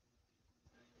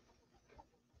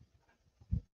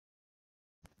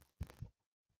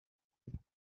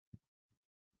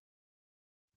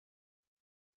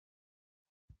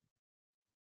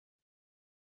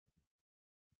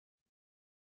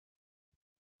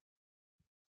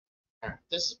 All right,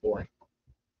 this is boring.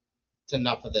 It's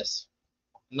enough of this.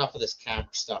 Enough of this camera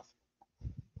stuff.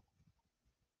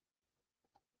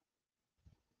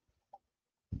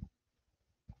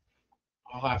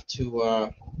 I'll have to.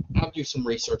 I'll do some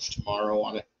research tomorrow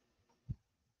on it.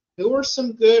 Who are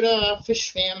some good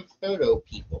fish fam photo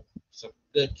people? Some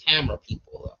good camera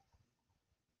people, though.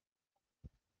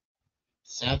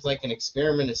 Sounds like an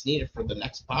experiment is needed for the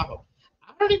next pop-up.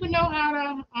 I don't even know how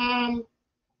to.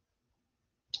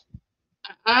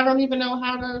 I don't even know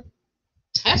how to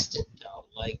test it though.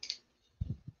 Like,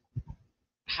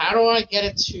 how do I get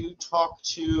it to talk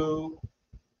to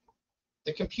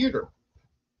the computer?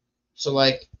 So,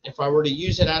 like, if I were to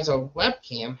use it as a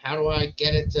webcam, how do I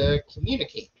get it to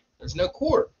communicate? There's no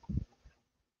cord.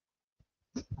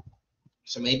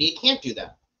 So maybe it can't do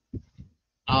that.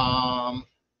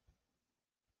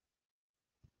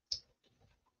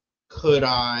 Could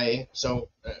I? So,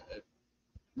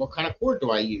 what kind of cord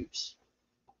do I use?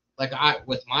 Like,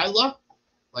 with my luck,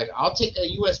 like, I'll take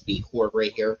a USB cord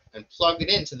right here and plug it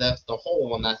into the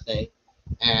hole on that thing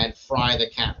and fry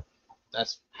the camera.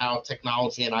 That's how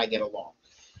technology and I get along.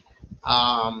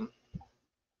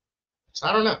 So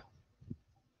I don't know.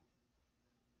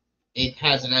 It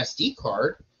has an SD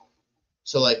card.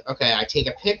 So, like, okay, I take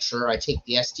a picture, I take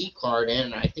the SD card in,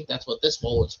 and I think that's what this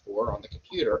hole is for on the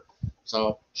computer. So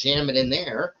I'll jam it in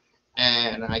there,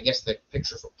 and I guess the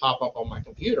pictures will pop up on my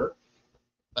computer.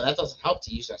 But that doesn't help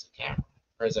to use as a camera,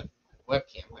 or as a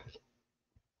webcam.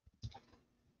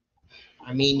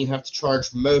 I mean, you have to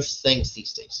charge most things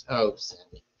these days. Oh,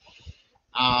 Sammy.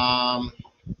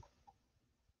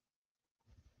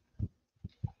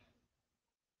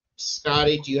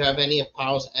 Scotty, do you have any of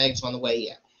Powell's eggs on the way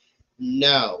yet?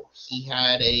 No. He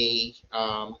had I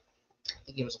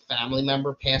think it was a family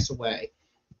member pass away,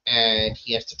 and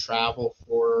he has to travel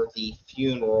for the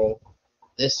funeral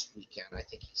this weekend, I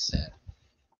think he said.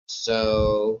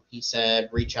 So he said,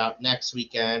 reach out next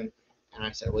weekend. And I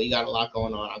said, well, you got a lot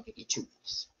going on. I'll give you 2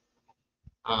 weeks.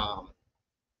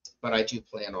 But I do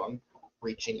plan on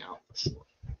reaching out for sure.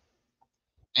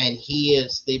 And he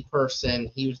is the person,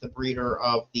 he was the breeder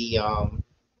of the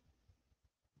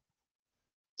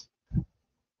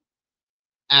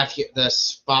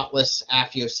spotless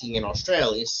Aphyosemian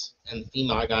australis, and the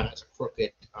female I got has a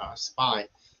crooked spine.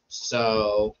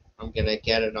 So I'm going to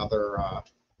get another,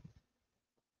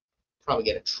 probably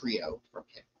get a trio from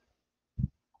him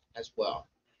as well.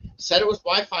 Said it was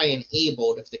Wi-Fi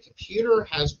enabled. If the computer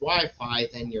has Wi-Fi,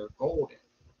 then you're golden.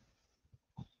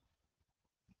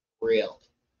 Really?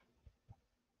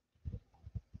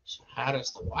 So how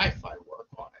does the Wi-Fi work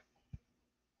on it?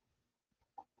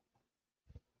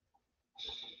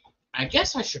 I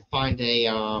guess I should find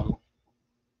an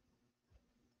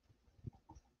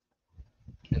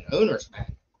owner's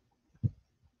manual.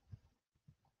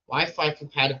 Wi-Fi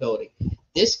compatibility.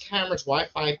 This camera's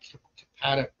Wi-Fi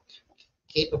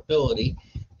capability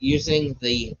using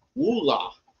the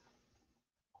WULA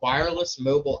wireless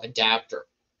mobile adapter.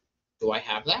 Do I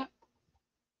have that?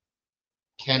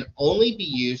 Can only be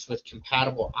used with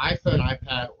compatible iPhone,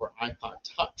 iPad, or iPod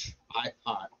Touch,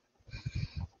 iPod,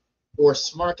 or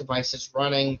smart devices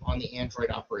running on the Android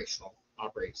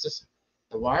operating system.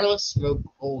 The wireless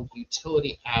mobile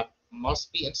utility app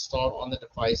must be installed on the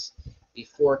device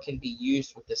before it can be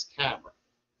used with this camera.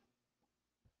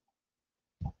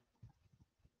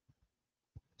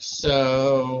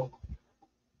 So,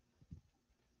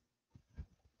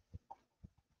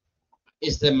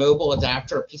 is the mobile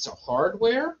adapter a piece of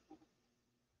hardware?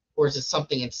 Or is it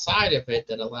something inside of it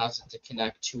that allows it to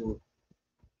connect to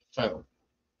a phone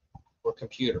or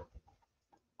computer?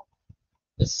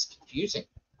 This is confusing.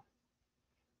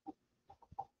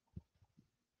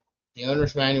 The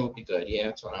owner's manual would be good. Yeah,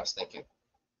 that's what I was thinking.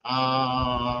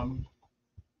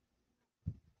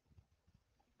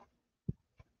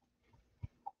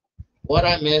 What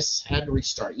I missed, had to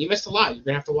restart. You missed a lot. You're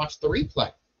going to have to watch the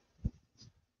replay.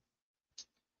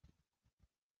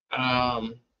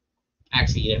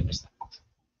 Actually, you didn't miss that much.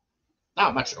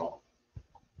 Not much at all.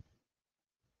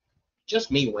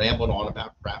 Just me rambling on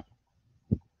about crap.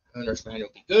 Owner's manual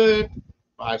would be good.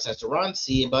 5 sets to run.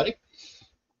 See you, buddy.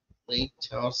 Lee,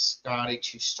 tell Scotty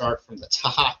to start from the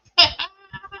top.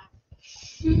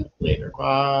 Later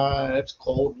vibes.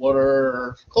 Cold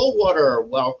water. Cold water,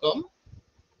 welcome.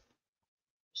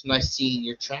 It's nice seeing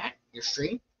your chat, your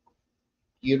stream.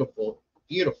 Beautiful,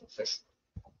 beautiful fish.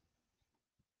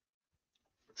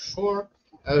 For sure.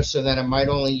 Oh, so then it might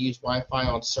only use Wi-Fi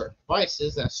on certain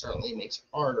devices. That certainly makes it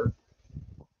harder.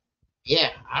 Yeah,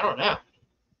 I don't know.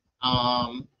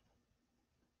 I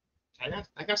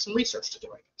got some research to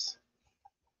do, I guess.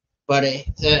 But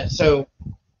so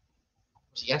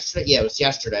was it yesterday? Yeah, it was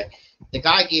yesterday. The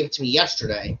guy gave it to me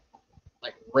yesterday,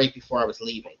 like right before I was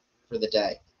leaving for the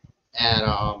day, and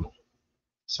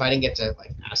so I didn't get to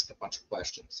like ask a bunch of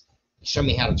questions. He showed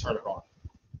me how to turn it on.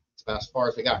 It's about as far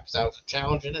as we got because that was a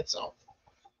challenge in itself.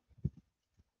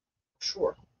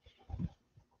 Sure.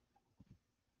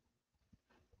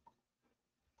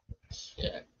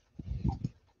 Yeah.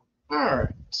 All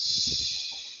right.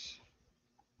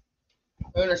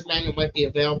 Owner's manual might be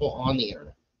available on the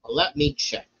internet. Let me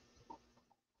check.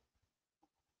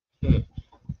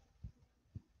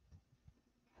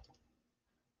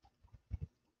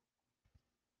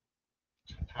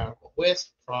 Compatible with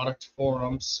product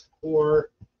forums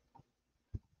support.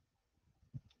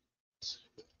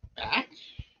 Back.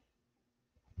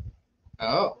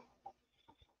 Oh.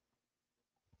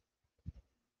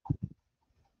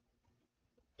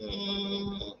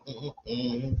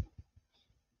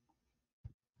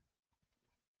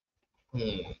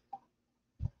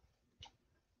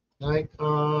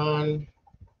 Nikon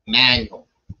manual.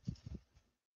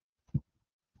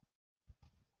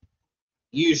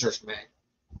 User's manual.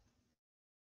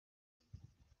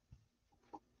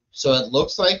 So it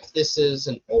looks like this is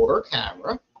an older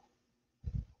camera.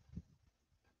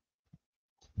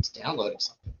 It's downloading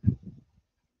something.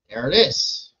 There it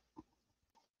is.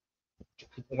 Do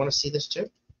people want to see this too?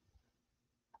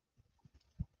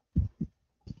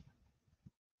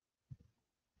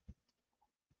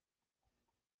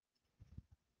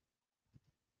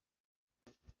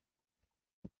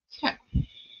 Yeah.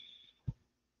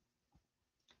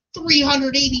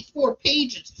 384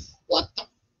 pages. What the?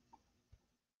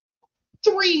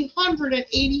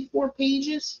 384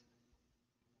 pages?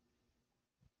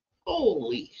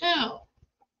 Holy hell.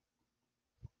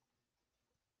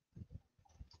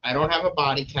 I don't have a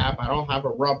body cap. I don't have a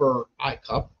rubber eye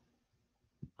cup.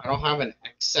 I don't have an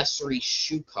accessory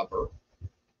shoe cover.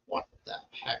 What the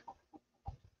heck?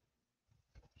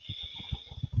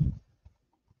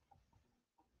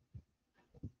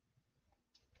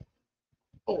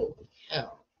 Holy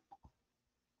hell.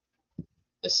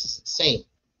 This is insane.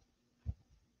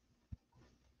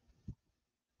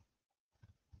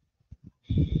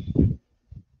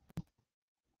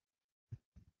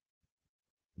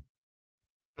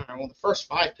 All right, well, the first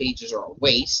 5 pages are a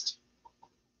waste.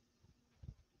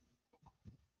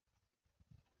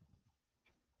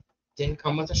 Didn't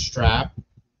come with a strap.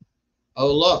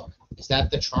 Oh, look. Is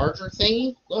that the charger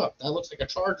thingy? Look, that looks like a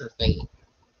charger thingy.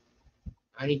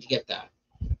 I need to get that.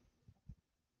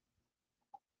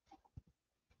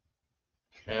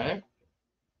 Okay.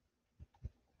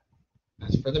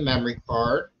 That's for the memory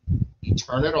card. You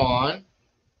turn it on.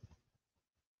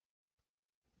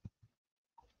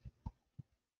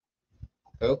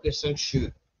 Focus and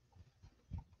shoot.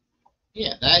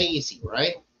 Yeah, that easy,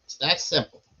 right? It's that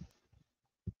simple.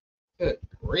 Good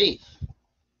grief.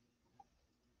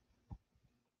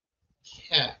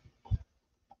 Yeah.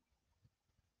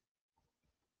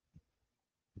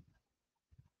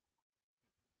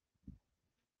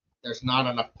 There's not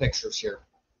enough pictures here.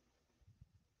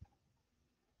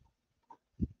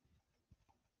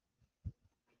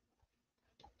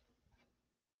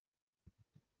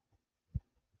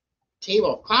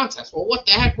 Table of contents. Well, what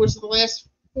the heck was the last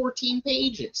 14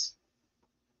 pages?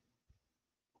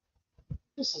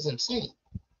 This is insane.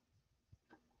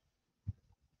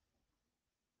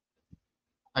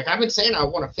 Like, I've been saying I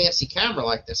want a fancy camera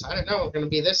like this. I didn't know it was going to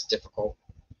be this difficult.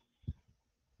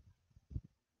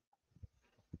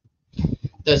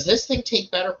 Does this thing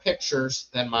take better pictures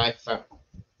than my phone?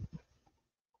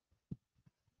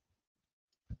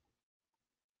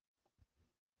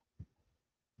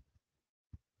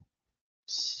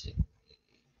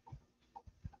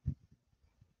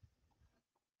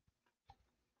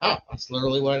 Oh, that's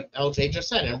literally what LJ just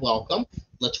said. And welcome.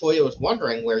 Latoya was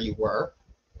wondering where you were.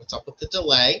 What's up with the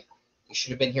delay? You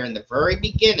should have been here in the very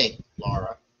beginning,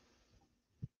 Laura.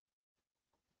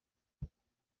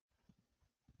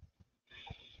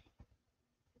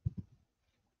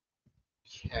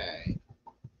 Okay.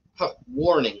 Huh,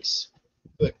 warnings.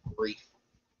 Good grief.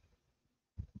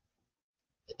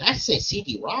 Did that say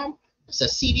CD-ROM? It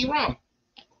says CD-ROM.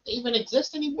 They even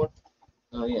exist anymore?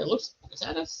 Oh, yeah. It looks. Is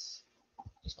that us?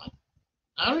 It's fine.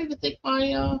 I don't even think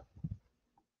my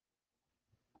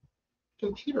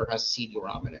computer has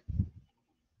CD-ROM in it.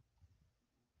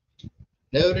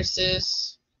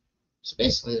 Notices. So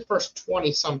basically, the first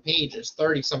 20-some pages,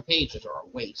 30-some pages are a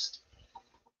waste.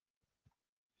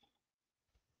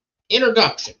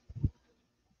 Introduction.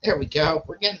 There we go.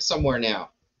 We're getting somewhere now.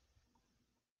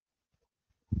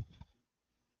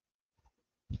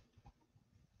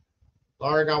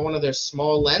 Laura got one of those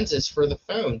small lenses for the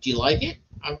phone. Do you like it?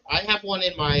 I have one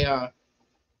in my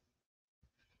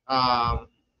on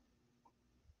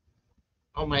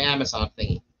my Amazon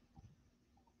thingy.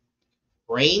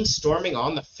 Brainstorming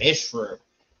on the fish room.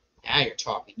 Now you're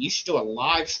talking. You should do a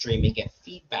live stream and get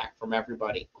feedback from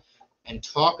everybody and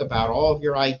talk about all of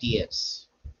your ideas.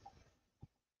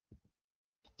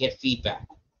 Get feedback.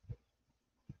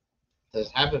 Does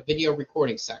have a video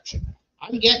recording section.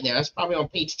 I'm getting there. That's probably on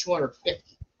page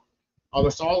 250.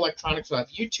 Almost all electronics will have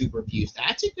YouTube reviews.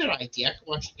 That's a good idea. I can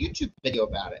watch a YouTube video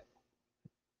about it.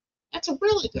 That's a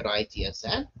really good idea,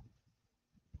 Zen.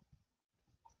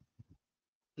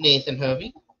 Nathan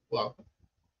Hovey, welcome.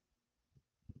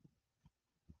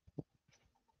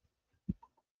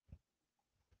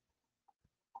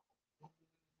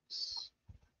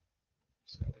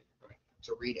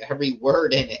 To read every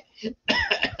word in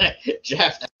it.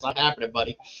 Jeff, that's not happening,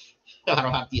 buddy. I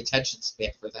don't have the attention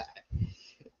span for that.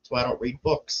 That's why I don't read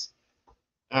books.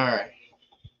 All right.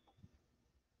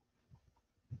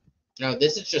 No,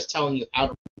 this is just telling you how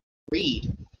to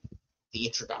read the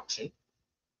introduction.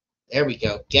 There we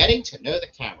go. Getting to know the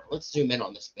camera. Let's zoom in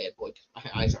on this bad boy because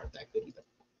my eyes aren't that good either.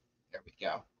 There we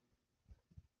go.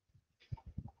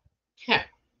 Okay.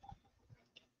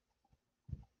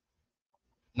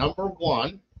 Number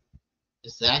 1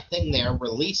 is that thing there,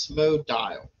 release mode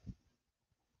dial.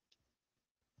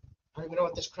 I don't even know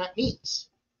what this crap means.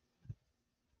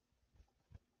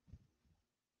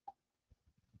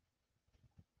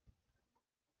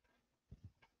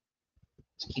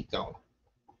 Let's keep going.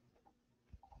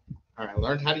 All right, I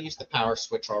learned how to use the power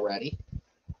switch already.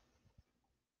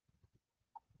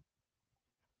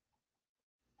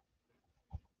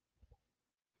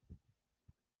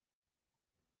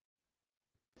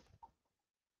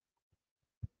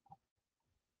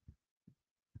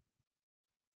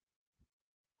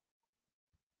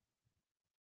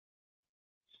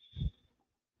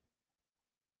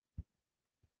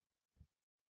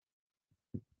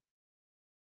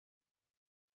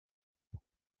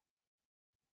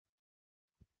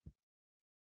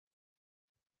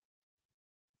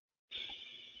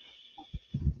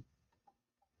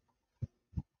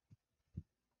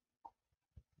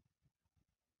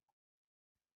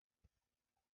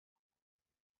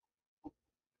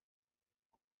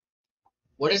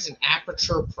 What is an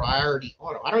aperture priority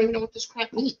auto? I don't even know what this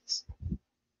crap means.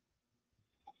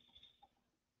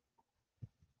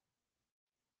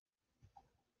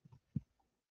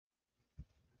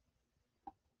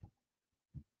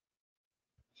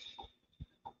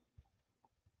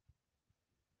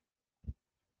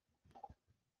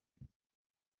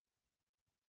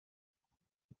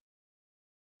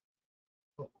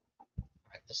 All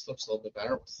right, this looks a little bit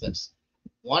better. What's this?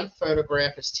 One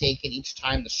photograph is taken each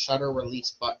time the shutter release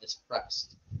button is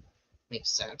pressed. Makes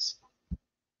sense.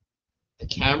 The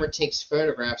camera takes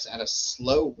photographs at a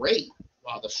slow rate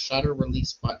while the shutter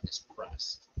release button is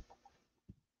pressed.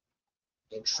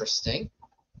 Interesting.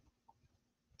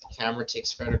 The camera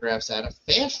takes photographs at a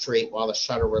fast rate while the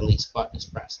shutter release button is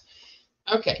pressed.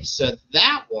 Okay, so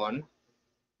that one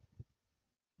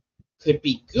could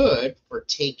be good for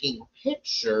taking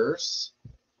pictures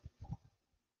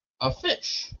of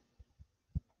fish.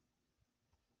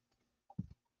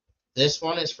 This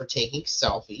one is for taking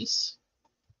selfies.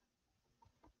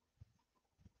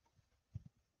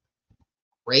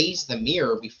 Raise the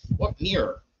mirror. What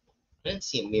mirror? I didn't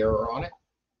see a mirror on it.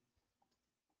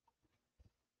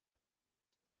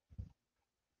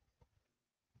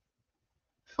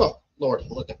 Oh, Lordy,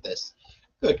 look at this.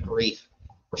 Good grief.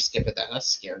 We're skipping that. That's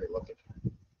scary looking.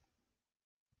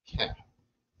 Okay.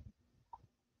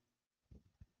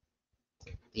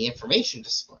 The information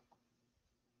display.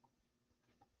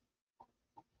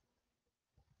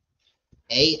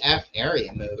 AF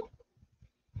area mode.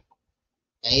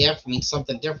 AF means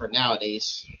something different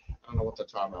nowadays. I don't know what they're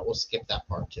talking about. We'll skip that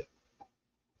part too.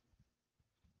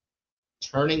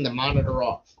 Turning the monitor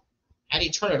off. How do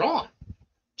you turn it on?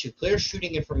 To clear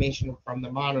shooting information from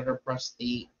the monitor, press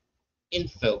the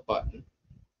info button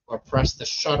or press the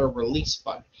shutter release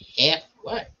button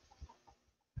halfway.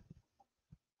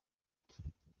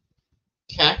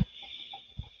 Okay.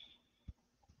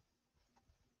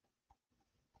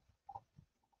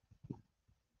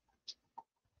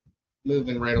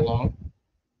 Moving right along.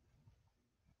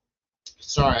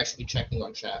 Sorry, I should be checking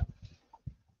on chat.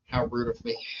 How rude of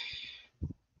me.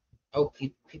 Oh,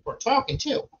 people are talking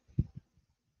too.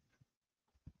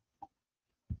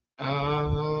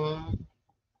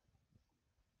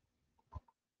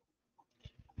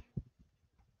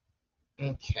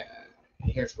 Okay.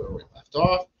 Here's where we left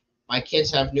off. My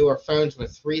kids have newer phones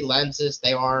with 3 lenses.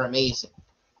 They are amazing.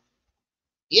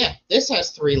 Yeah, this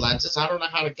has 3 lenses. I don't know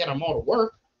how to get them all to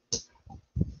work.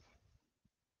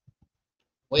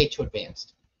 Way too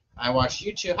advanced. I watch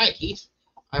YouTube. Hi, Keith.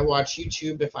 I watch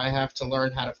YouTube if I have to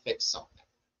learn how to fix something.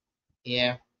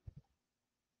 Yeah,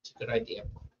 it's a good idea.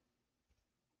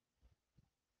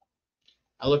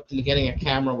 I looked into getting a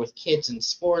camera with kids in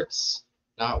sports.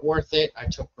 Not worth it. I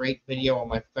took great video on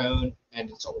my phone, and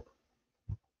it's over.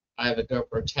 I have a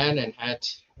GoPro 10 and had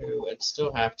to, and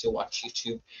still have to watch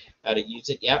YouTube how to use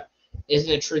it. Yep.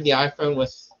 Isn't it true the iPhone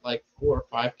with like 4 or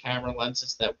 5 camera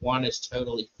lenses that one is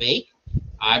totally fake?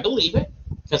 I believe it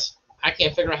because I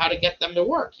can't figure out how to get them to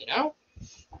work, you know?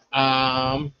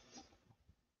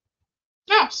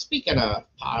 Speaking of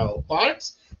Pile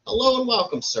Aquatics, hello and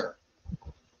welcome, sir.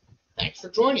 Thanks for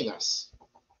joining us.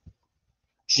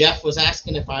 Jeff was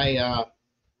asking if I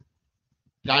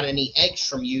got any eggs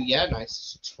from you yet, and I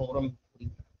told him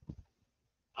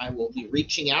I will be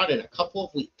reaching out in a couple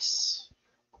of weeks.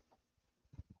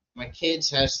 My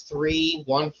kids has 3.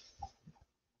 One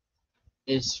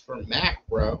is for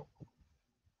macro.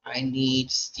 I need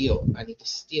to steal.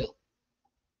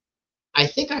 I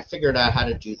think I figured out how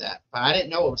to do that, but I didn't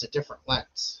know it was a different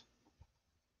lens.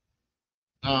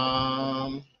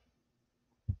 I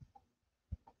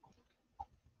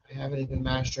haven't even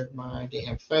mastered my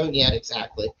damn phone yet,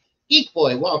 exactly. Geek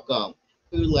Boy, welcome.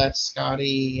 Who lets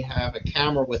Scotty have a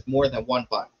camera with more than one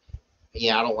button?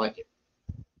 Yeah, I don't like it.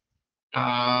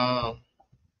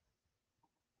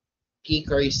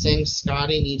 Geek, are you saying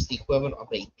Scotty needs the equivalent of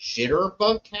a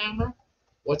jitterbug camera?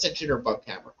 What's a jitterbug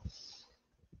camera?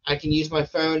 I can use my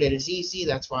phone. It is easy.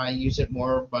 That's why I use it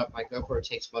more. But my GoPro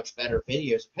takes much better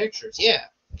videos and pictures. Yeah.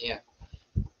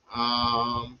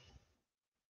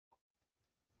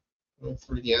 Going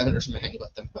through the owner's manual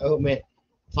at the moment.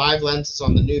 5 lenses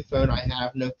on the new phone. I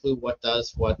have no clue what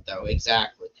does what though.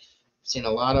 Exactly. I've seen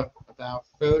a lot about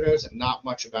photos and not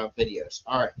much about videos.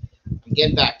 All right. I'm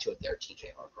getting back to it there,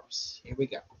 TJ Harcross. Here we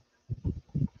go.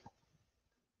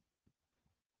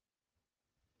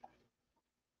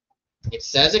 It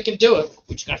says it can do it.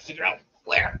 We just got to figure out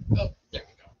where. Oh, there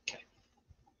we go. Okay.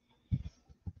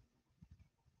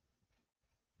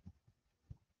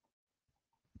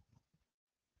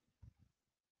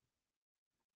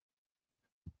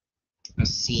 A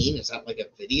scene? Is that like a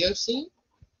video scene?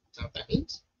 Is that what that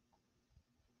means?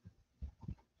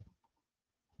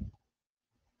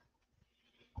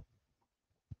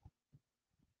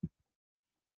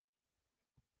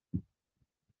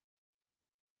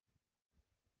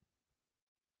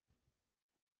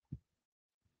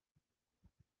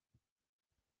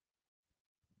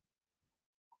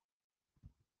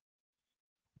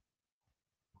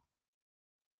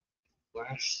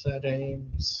 Flash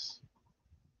settings.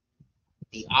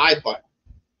 The I button.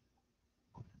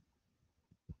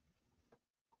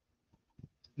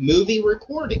 Movie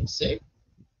recording. See?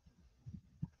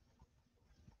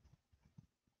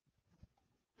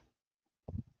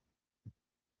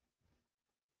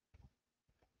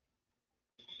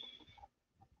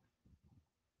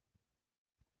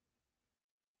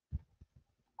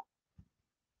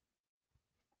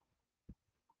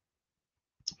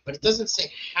 But it doesn't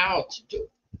say how to do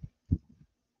it.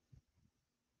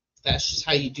 That's just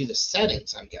how you do the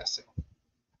settings, I'm guessing.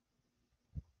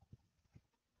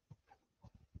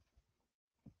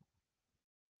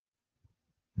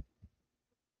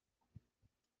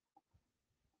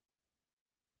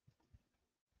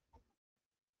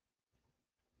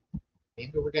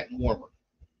 Maybe we're getting warmer.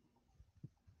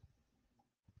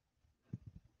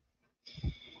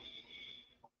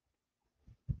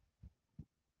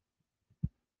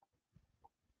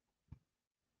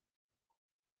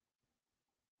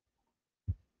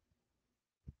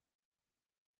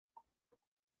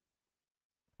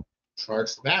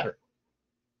 Charge the battery.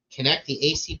 Connect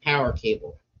the AC power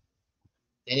cable.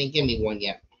 They didn't give me one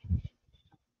yet.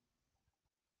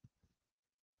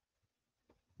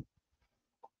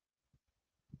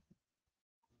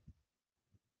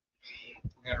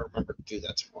 I gotta remember to do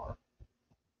that tomorrow.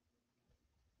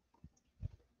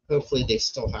 Hopefully they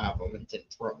still have them and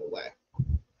didn't throw them away.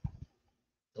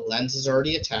 The lens is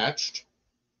already attached.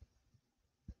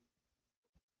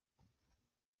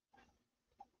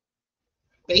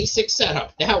 Basic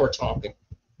setup. Now we're talking.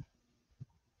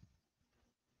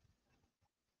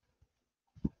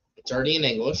 It's already in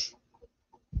English.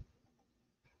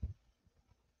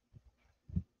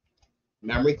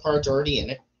 Memory card's already in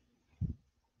it.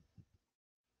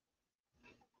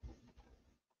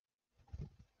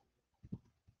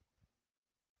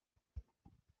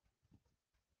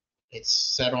 It's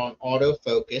set on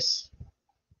autofocus.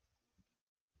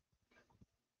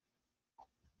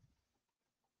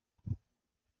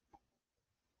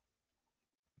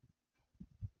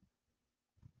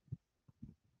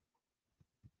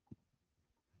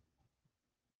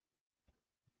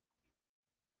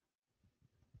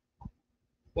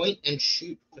 Point and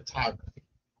shoot photography.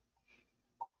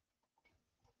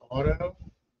 Auto.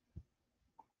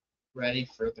 Ready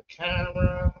for the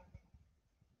camera.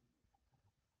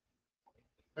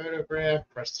 Photograph.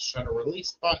 Press the shutter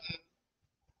release button.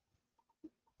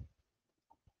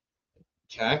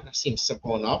 Okay, that seems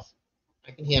simple enough.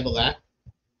 I can handle that.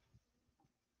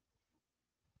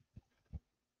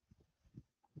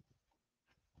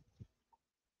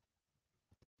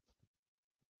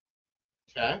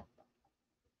 Okay.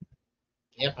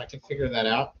 Yep, I can figure that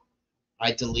out.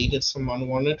 I deleted some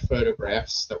unwanted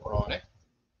photographs that were on it.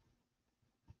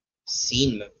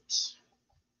 Scene modes.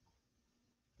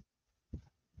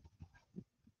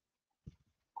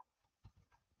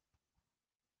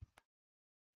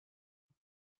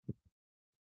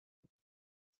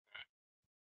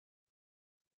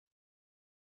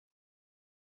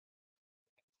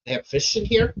 They have fish in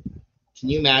here. Can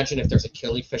you imagine if there's a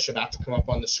killifish about to come up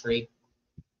on the screen?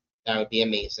 That would be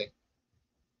amazing.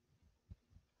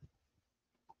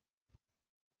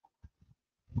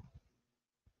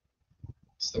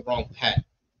 It's the wrong pet.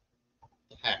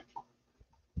 The heck?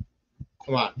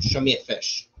 Come on, show me a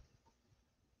fish.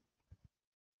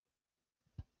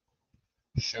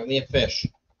 Show me a fish.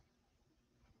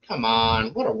 Come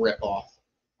on, what a ripoff.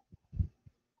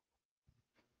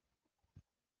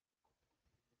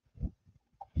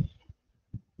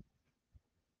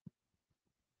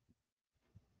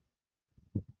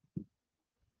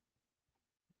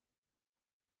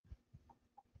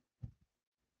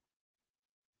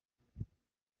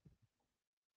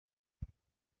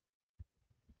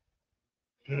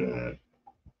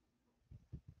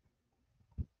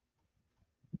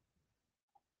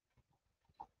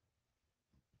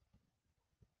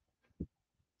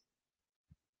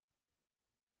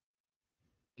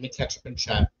 Let me catch up in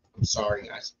chat. I'm sorry,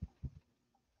 guys.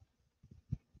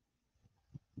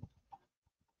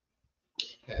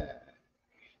 Okay.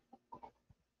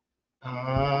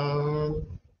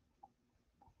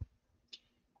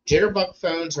 Jitterbug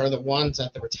phones are the ones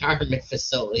at the retirement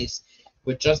facilities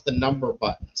with just the number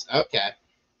buttons. Okay.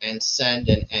 And send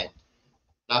and end.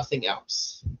 Nothing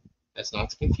else. That's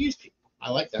not to confuse people. I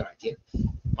like that idea.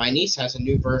 My niece has a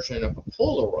new version of a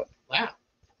Polaroid. Wow.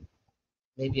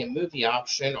 Maybe a movie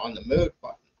option on the mode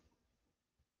button.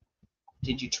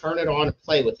 Did you turn it on and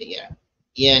play with it yet?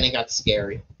 Yeah, and it got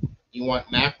scary. You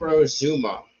want macro zoom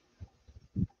up,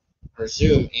 or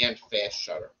zoom and fast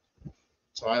shutter.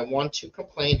 So I want to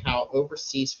complain how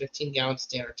overseas 15-gallon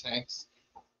standard tanks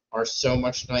are so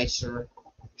much nicer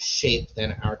shaped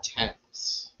than our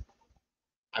tanks.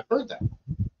 I've heard that.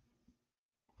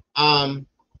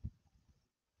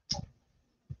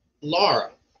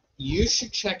 Laura, you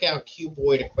should check out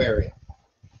Cuboid Aquarium.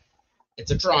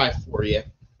 It's a drive for you,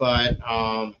 but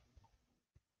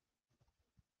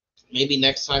maybe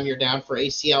next time you're down for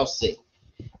ACLC,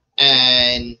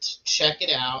 and check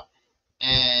it out,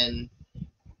 and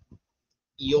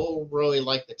you'll really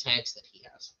like the tanks that he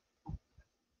has.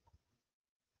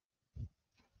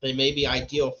 They may be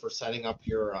ideal for setting up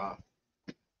your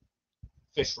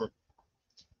fish room.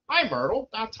 Hi, Myrtle.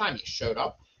 About time you showed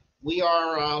up. We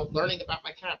are learning about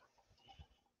my camera.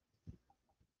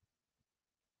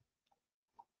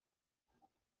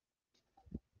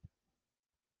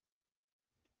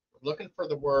 We're looking for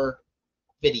the word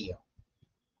video.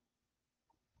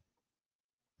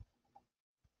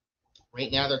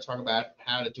 Right now, they're talking about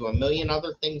how to do a million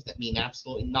other things that mean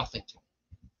absolutely nothing to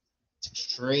me. It's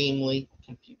extremely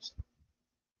confusing.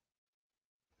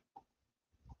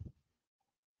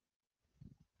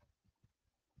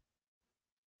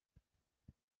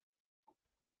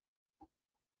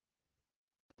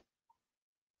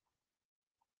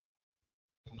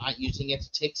 I'm not using it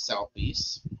to take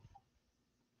selfies.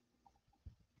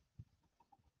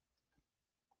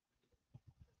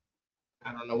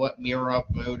 I don't know what mirror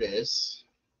up mode is.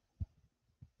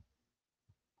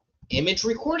 Image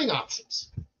recording options.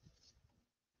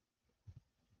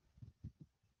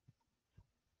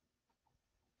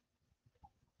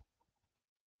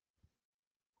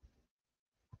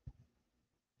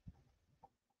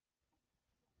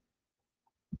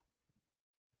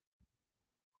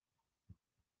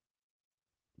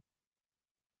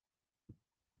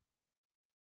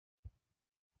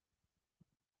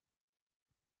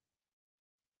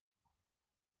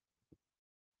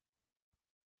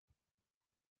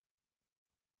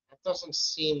 That doesn't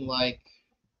seem like.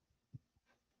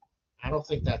 I don't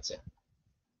think that's it.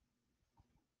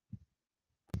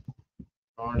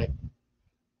 Darn it.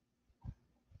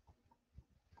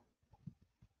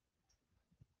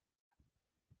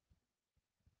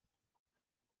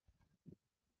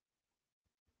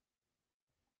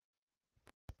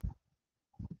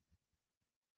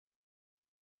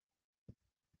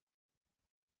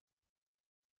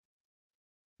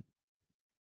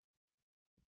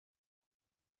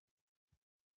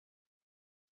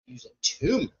 Using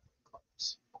two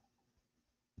cards.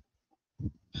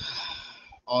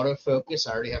 Autofocus,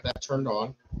 I already have that turned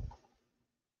on.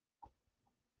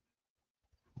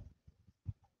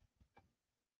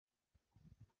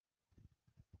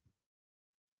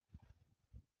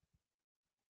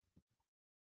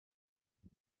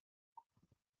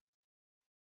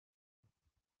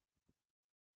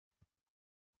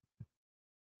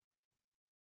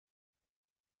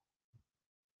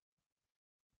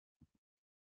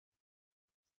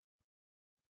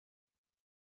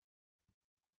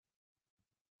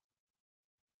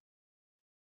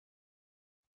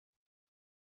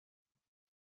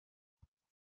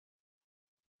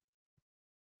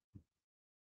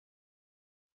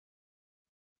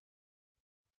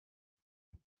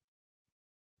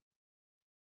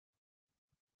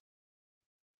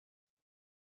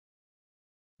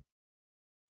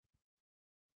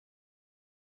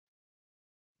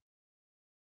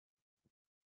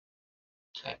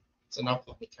 Okay, it's enough.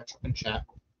 Let me catch up in chat.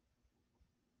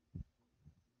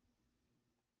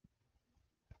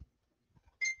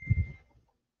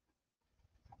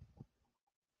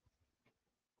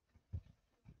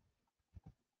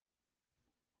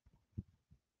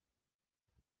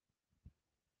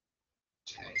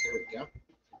 go.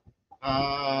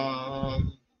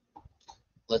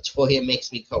 Latoya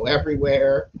makes me go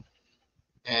everywhere.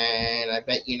 And I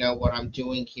bet you know what I'm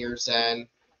doing here, Zen.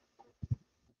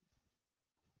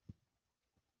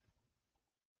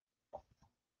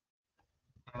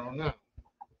 I don't know.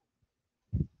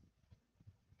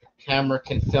 Camera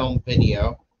can film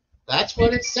video. That's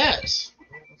what it says.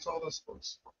 That's all this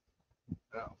was.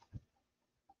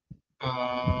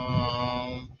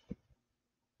 Oh.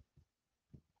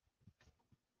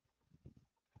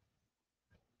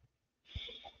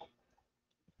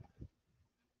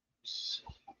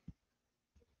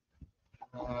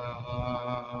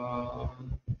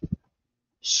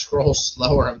 Scroll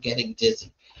slower. I'm getting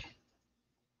dizzy.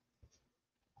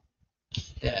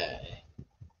 Okay.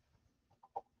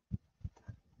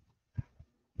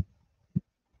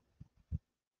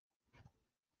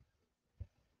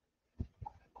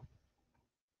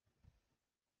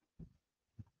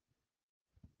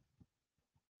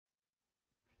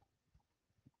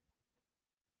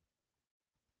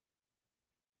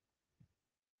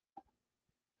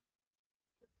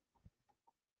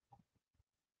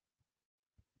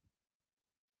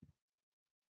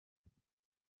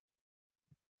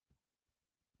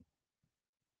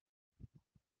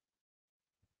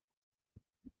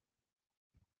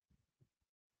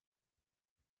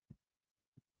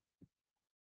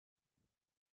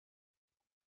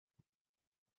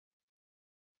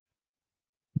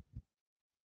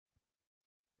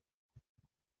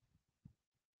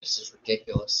 This is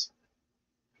ridiculous.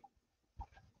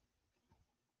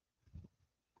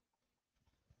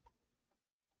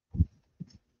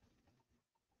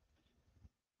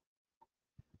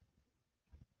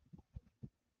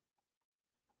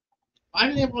 Why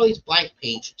do they have all these blank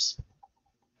pages?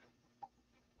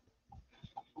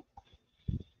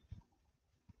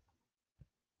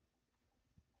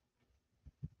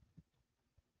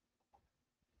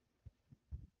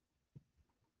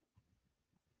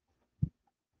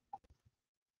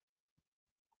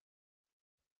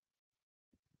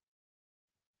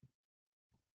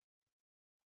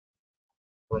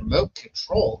 Remote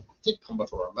control. It did come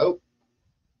with a remote.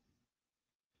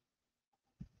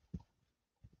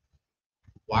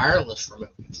 Wireless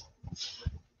remote control.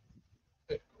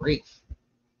 Good grief.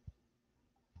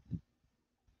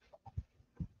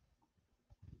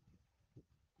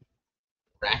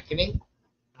 Bracketing.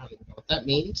 I don't even know what that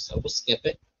means, so we'll skip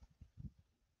it.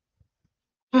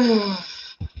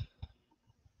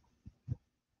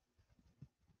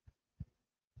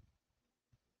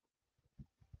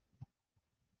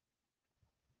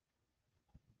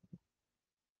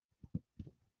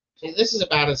 See, this is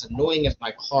about as annoying as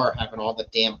my car having all the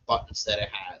damn buttons that it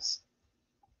has.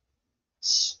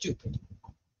 Stupid.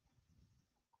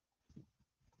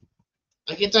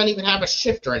 Like, it doesn't even have a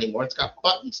shifter anymore. It's got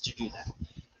buttons to do that.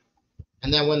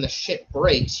 And then when the shit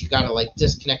breaks, you gotta, like,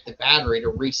 disconnect the battery to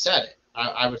reset it.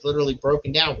 I was literally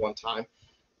broken down one time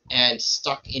and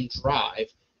stuck in drive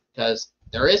because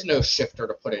there is no shifter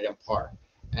to put it in park.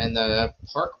 And the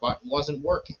park button wasn't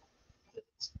working.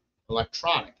 It's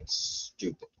electronic. It's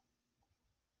stupid.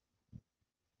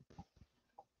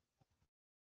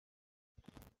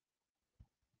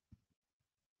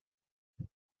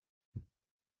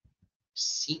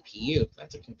 CPU.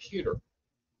 That's a computer.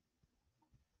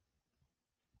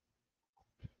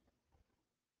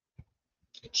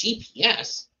 A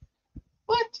GPS?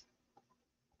 What?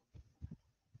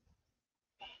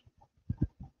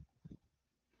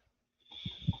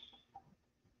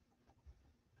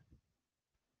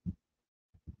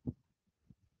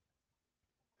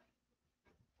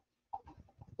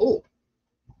 Oh.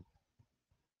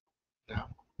 No.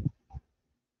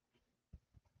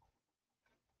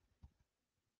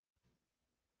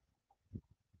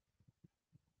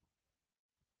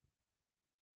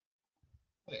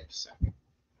 Wait a second.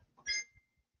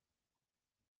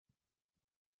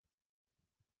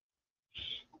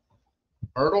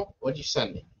 Myrtle, what'd you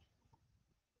send me?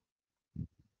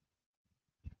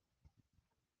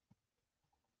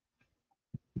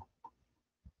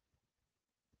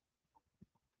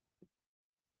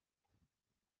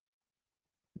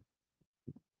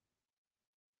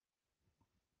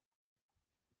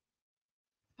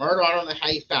 Myrtle, I don't know how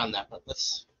you found that, but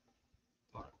let's.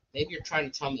 Maybe you're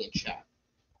trying to tell me in chat.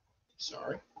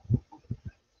 Sorry.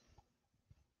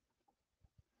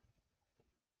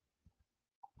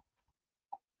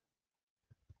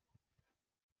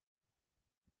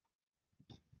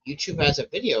 YouTube has a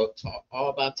video all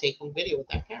about taking video with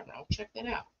that camera. I'll check that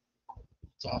out.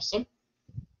 It's awesome.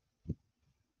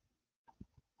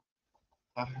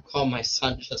 I call my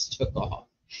son just took off.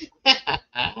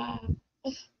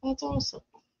 That's awesome.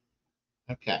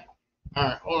 Okay. All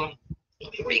right, hold on.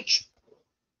 Let me reach.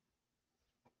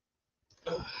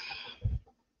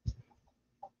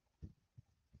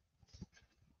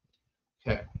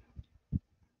 Okay.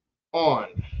 On.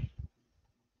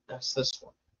 That's this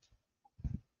one.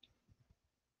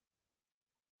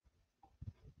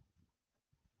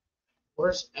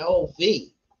 Where's LV?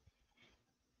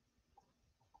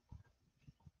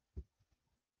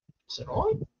 Is it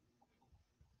on?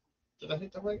 Did I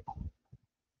hit the right?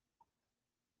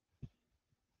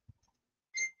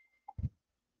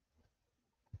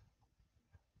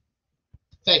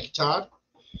 Thank you, Todd.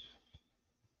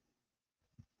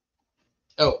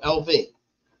 Oh, LV.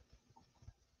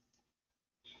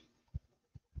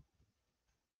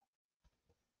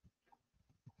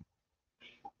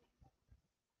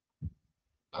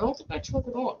 I don't think I turned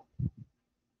it on.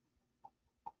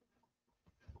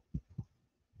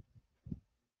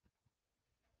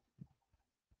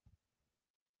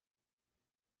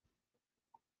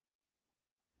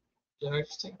 Did I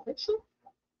just take a picture?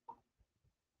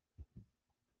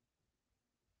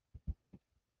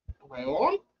 Am I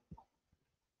on?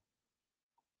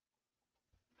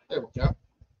 There we go.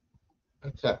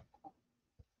 Okay.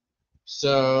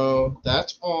 So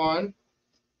that's on.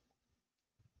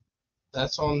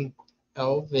 That's on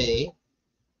LV.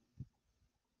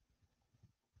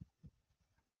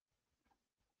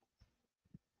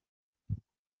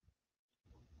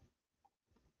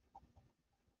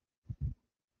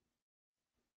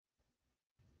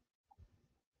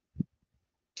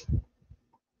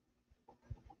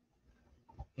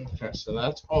 Okay, so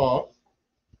that's off.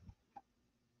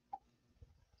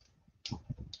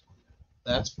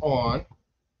 That's on.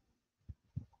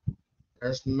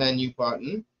 There's the menu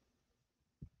button.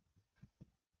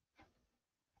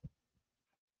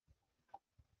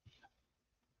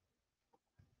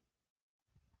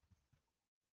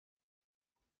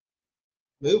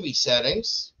 Movie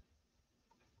settings.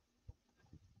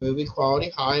 Movie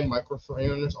quality high.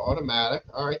 Microphone is automatic.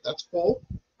 All right, that's cool.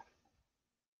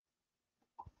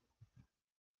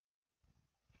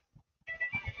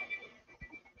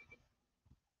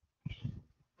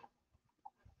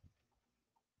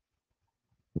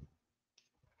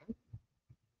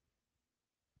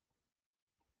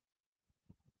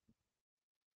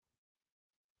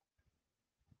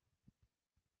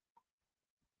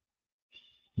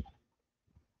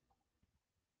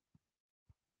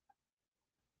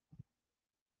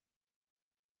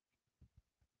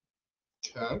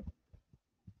 Okay.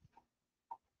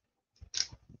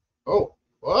 Oh,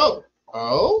 whoa,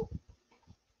 oh.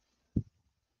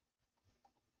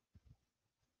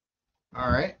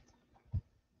 All right.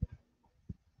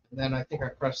 And then I think I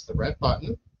pressed the red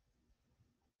button.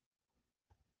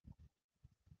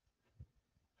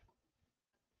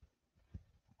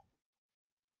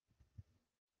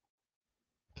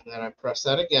 And then I press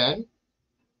that again.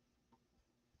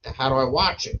 And how do I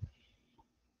watch it?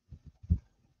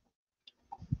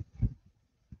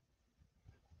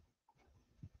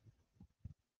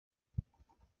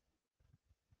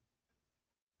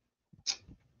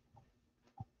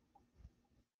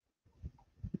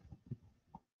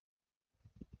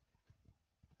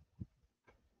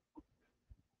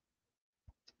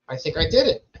 I think I did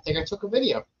it. I think I took a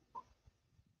video.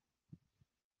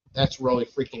 That's really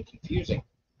freaking confusing.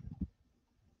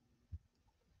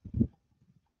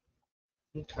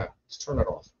 Okay, let's turn it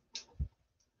off.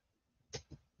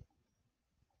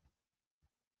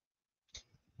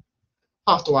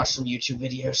 I'll have to watch some YouTube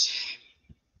videos.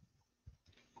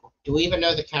 Do we even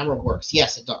know the camera works?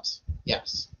 Yes, it does.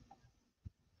 Yes.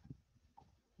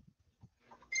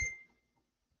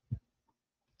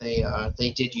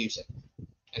 They did use it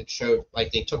and showed,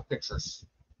 like, they took pictures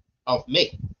of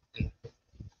me and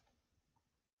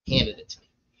handed it to me.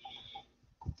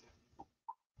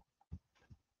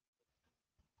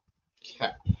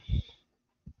 Okay.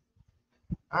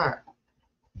 All right.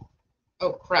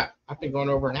 Oh crap! I've been going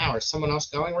over an hour. Is someone else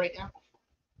going right now?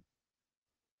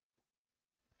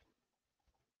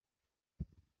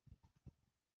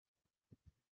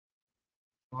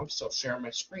 Well, I'm still sharing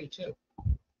my screen too. What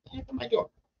the heck am I doing?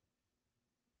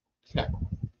 Okay.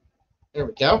 There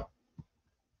we go.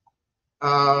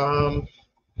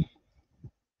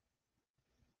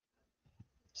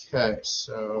 Okay,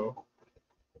 so.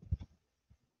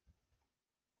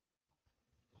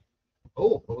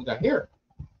 Oh, what we got here?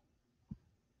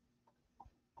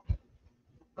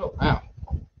 Oh, wow.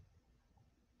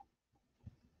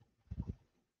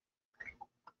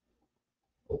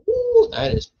 Ooh,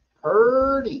 that is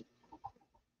pretty.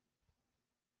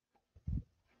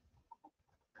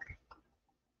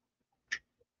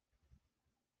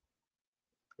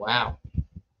 Wow.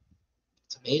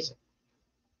 It's amazing.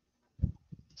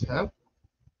 Okay.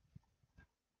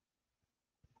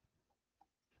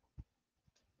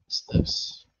 What's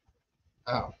this?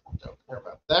 Oh, don't care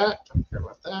about that. Don't care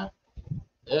about that.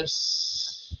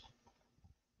 This.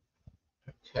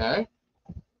 Okay.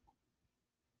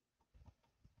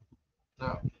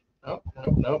 No. Nope.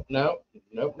 Nope. Nope. Nope.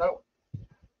 Nope. Nope.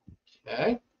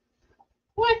 Okay.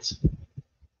 What?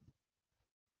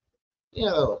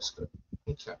 Yeah, that looks good.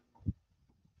 Okay.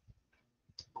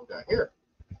 What we got here?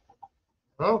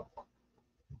 Oh.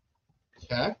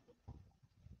 Okay.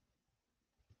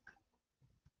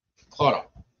 Caught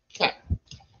up. Okay.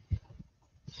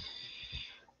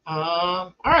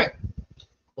 All right.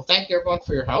 Well, thank you everyone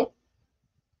for your help.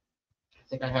 I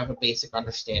think I have a basic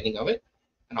understanding of it,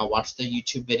 and I'll watch the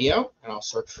YouTube video and I'll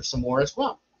search for some more as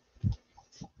well.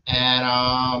 And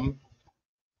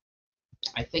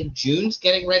I think June's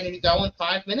getting ready to go in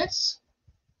 5 minutes,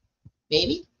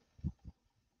 maybe.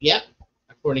 Yep,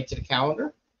 according to the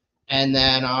calendar. And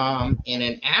then in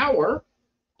an hour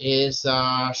is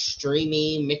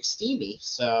Streamy McSteamy.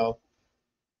 So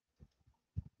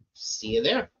see you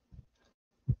there.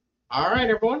 All right,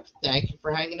 everyone. Thank you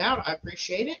for hanging out. I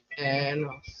appreciate it. And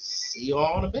I'll see you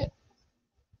all in a bit.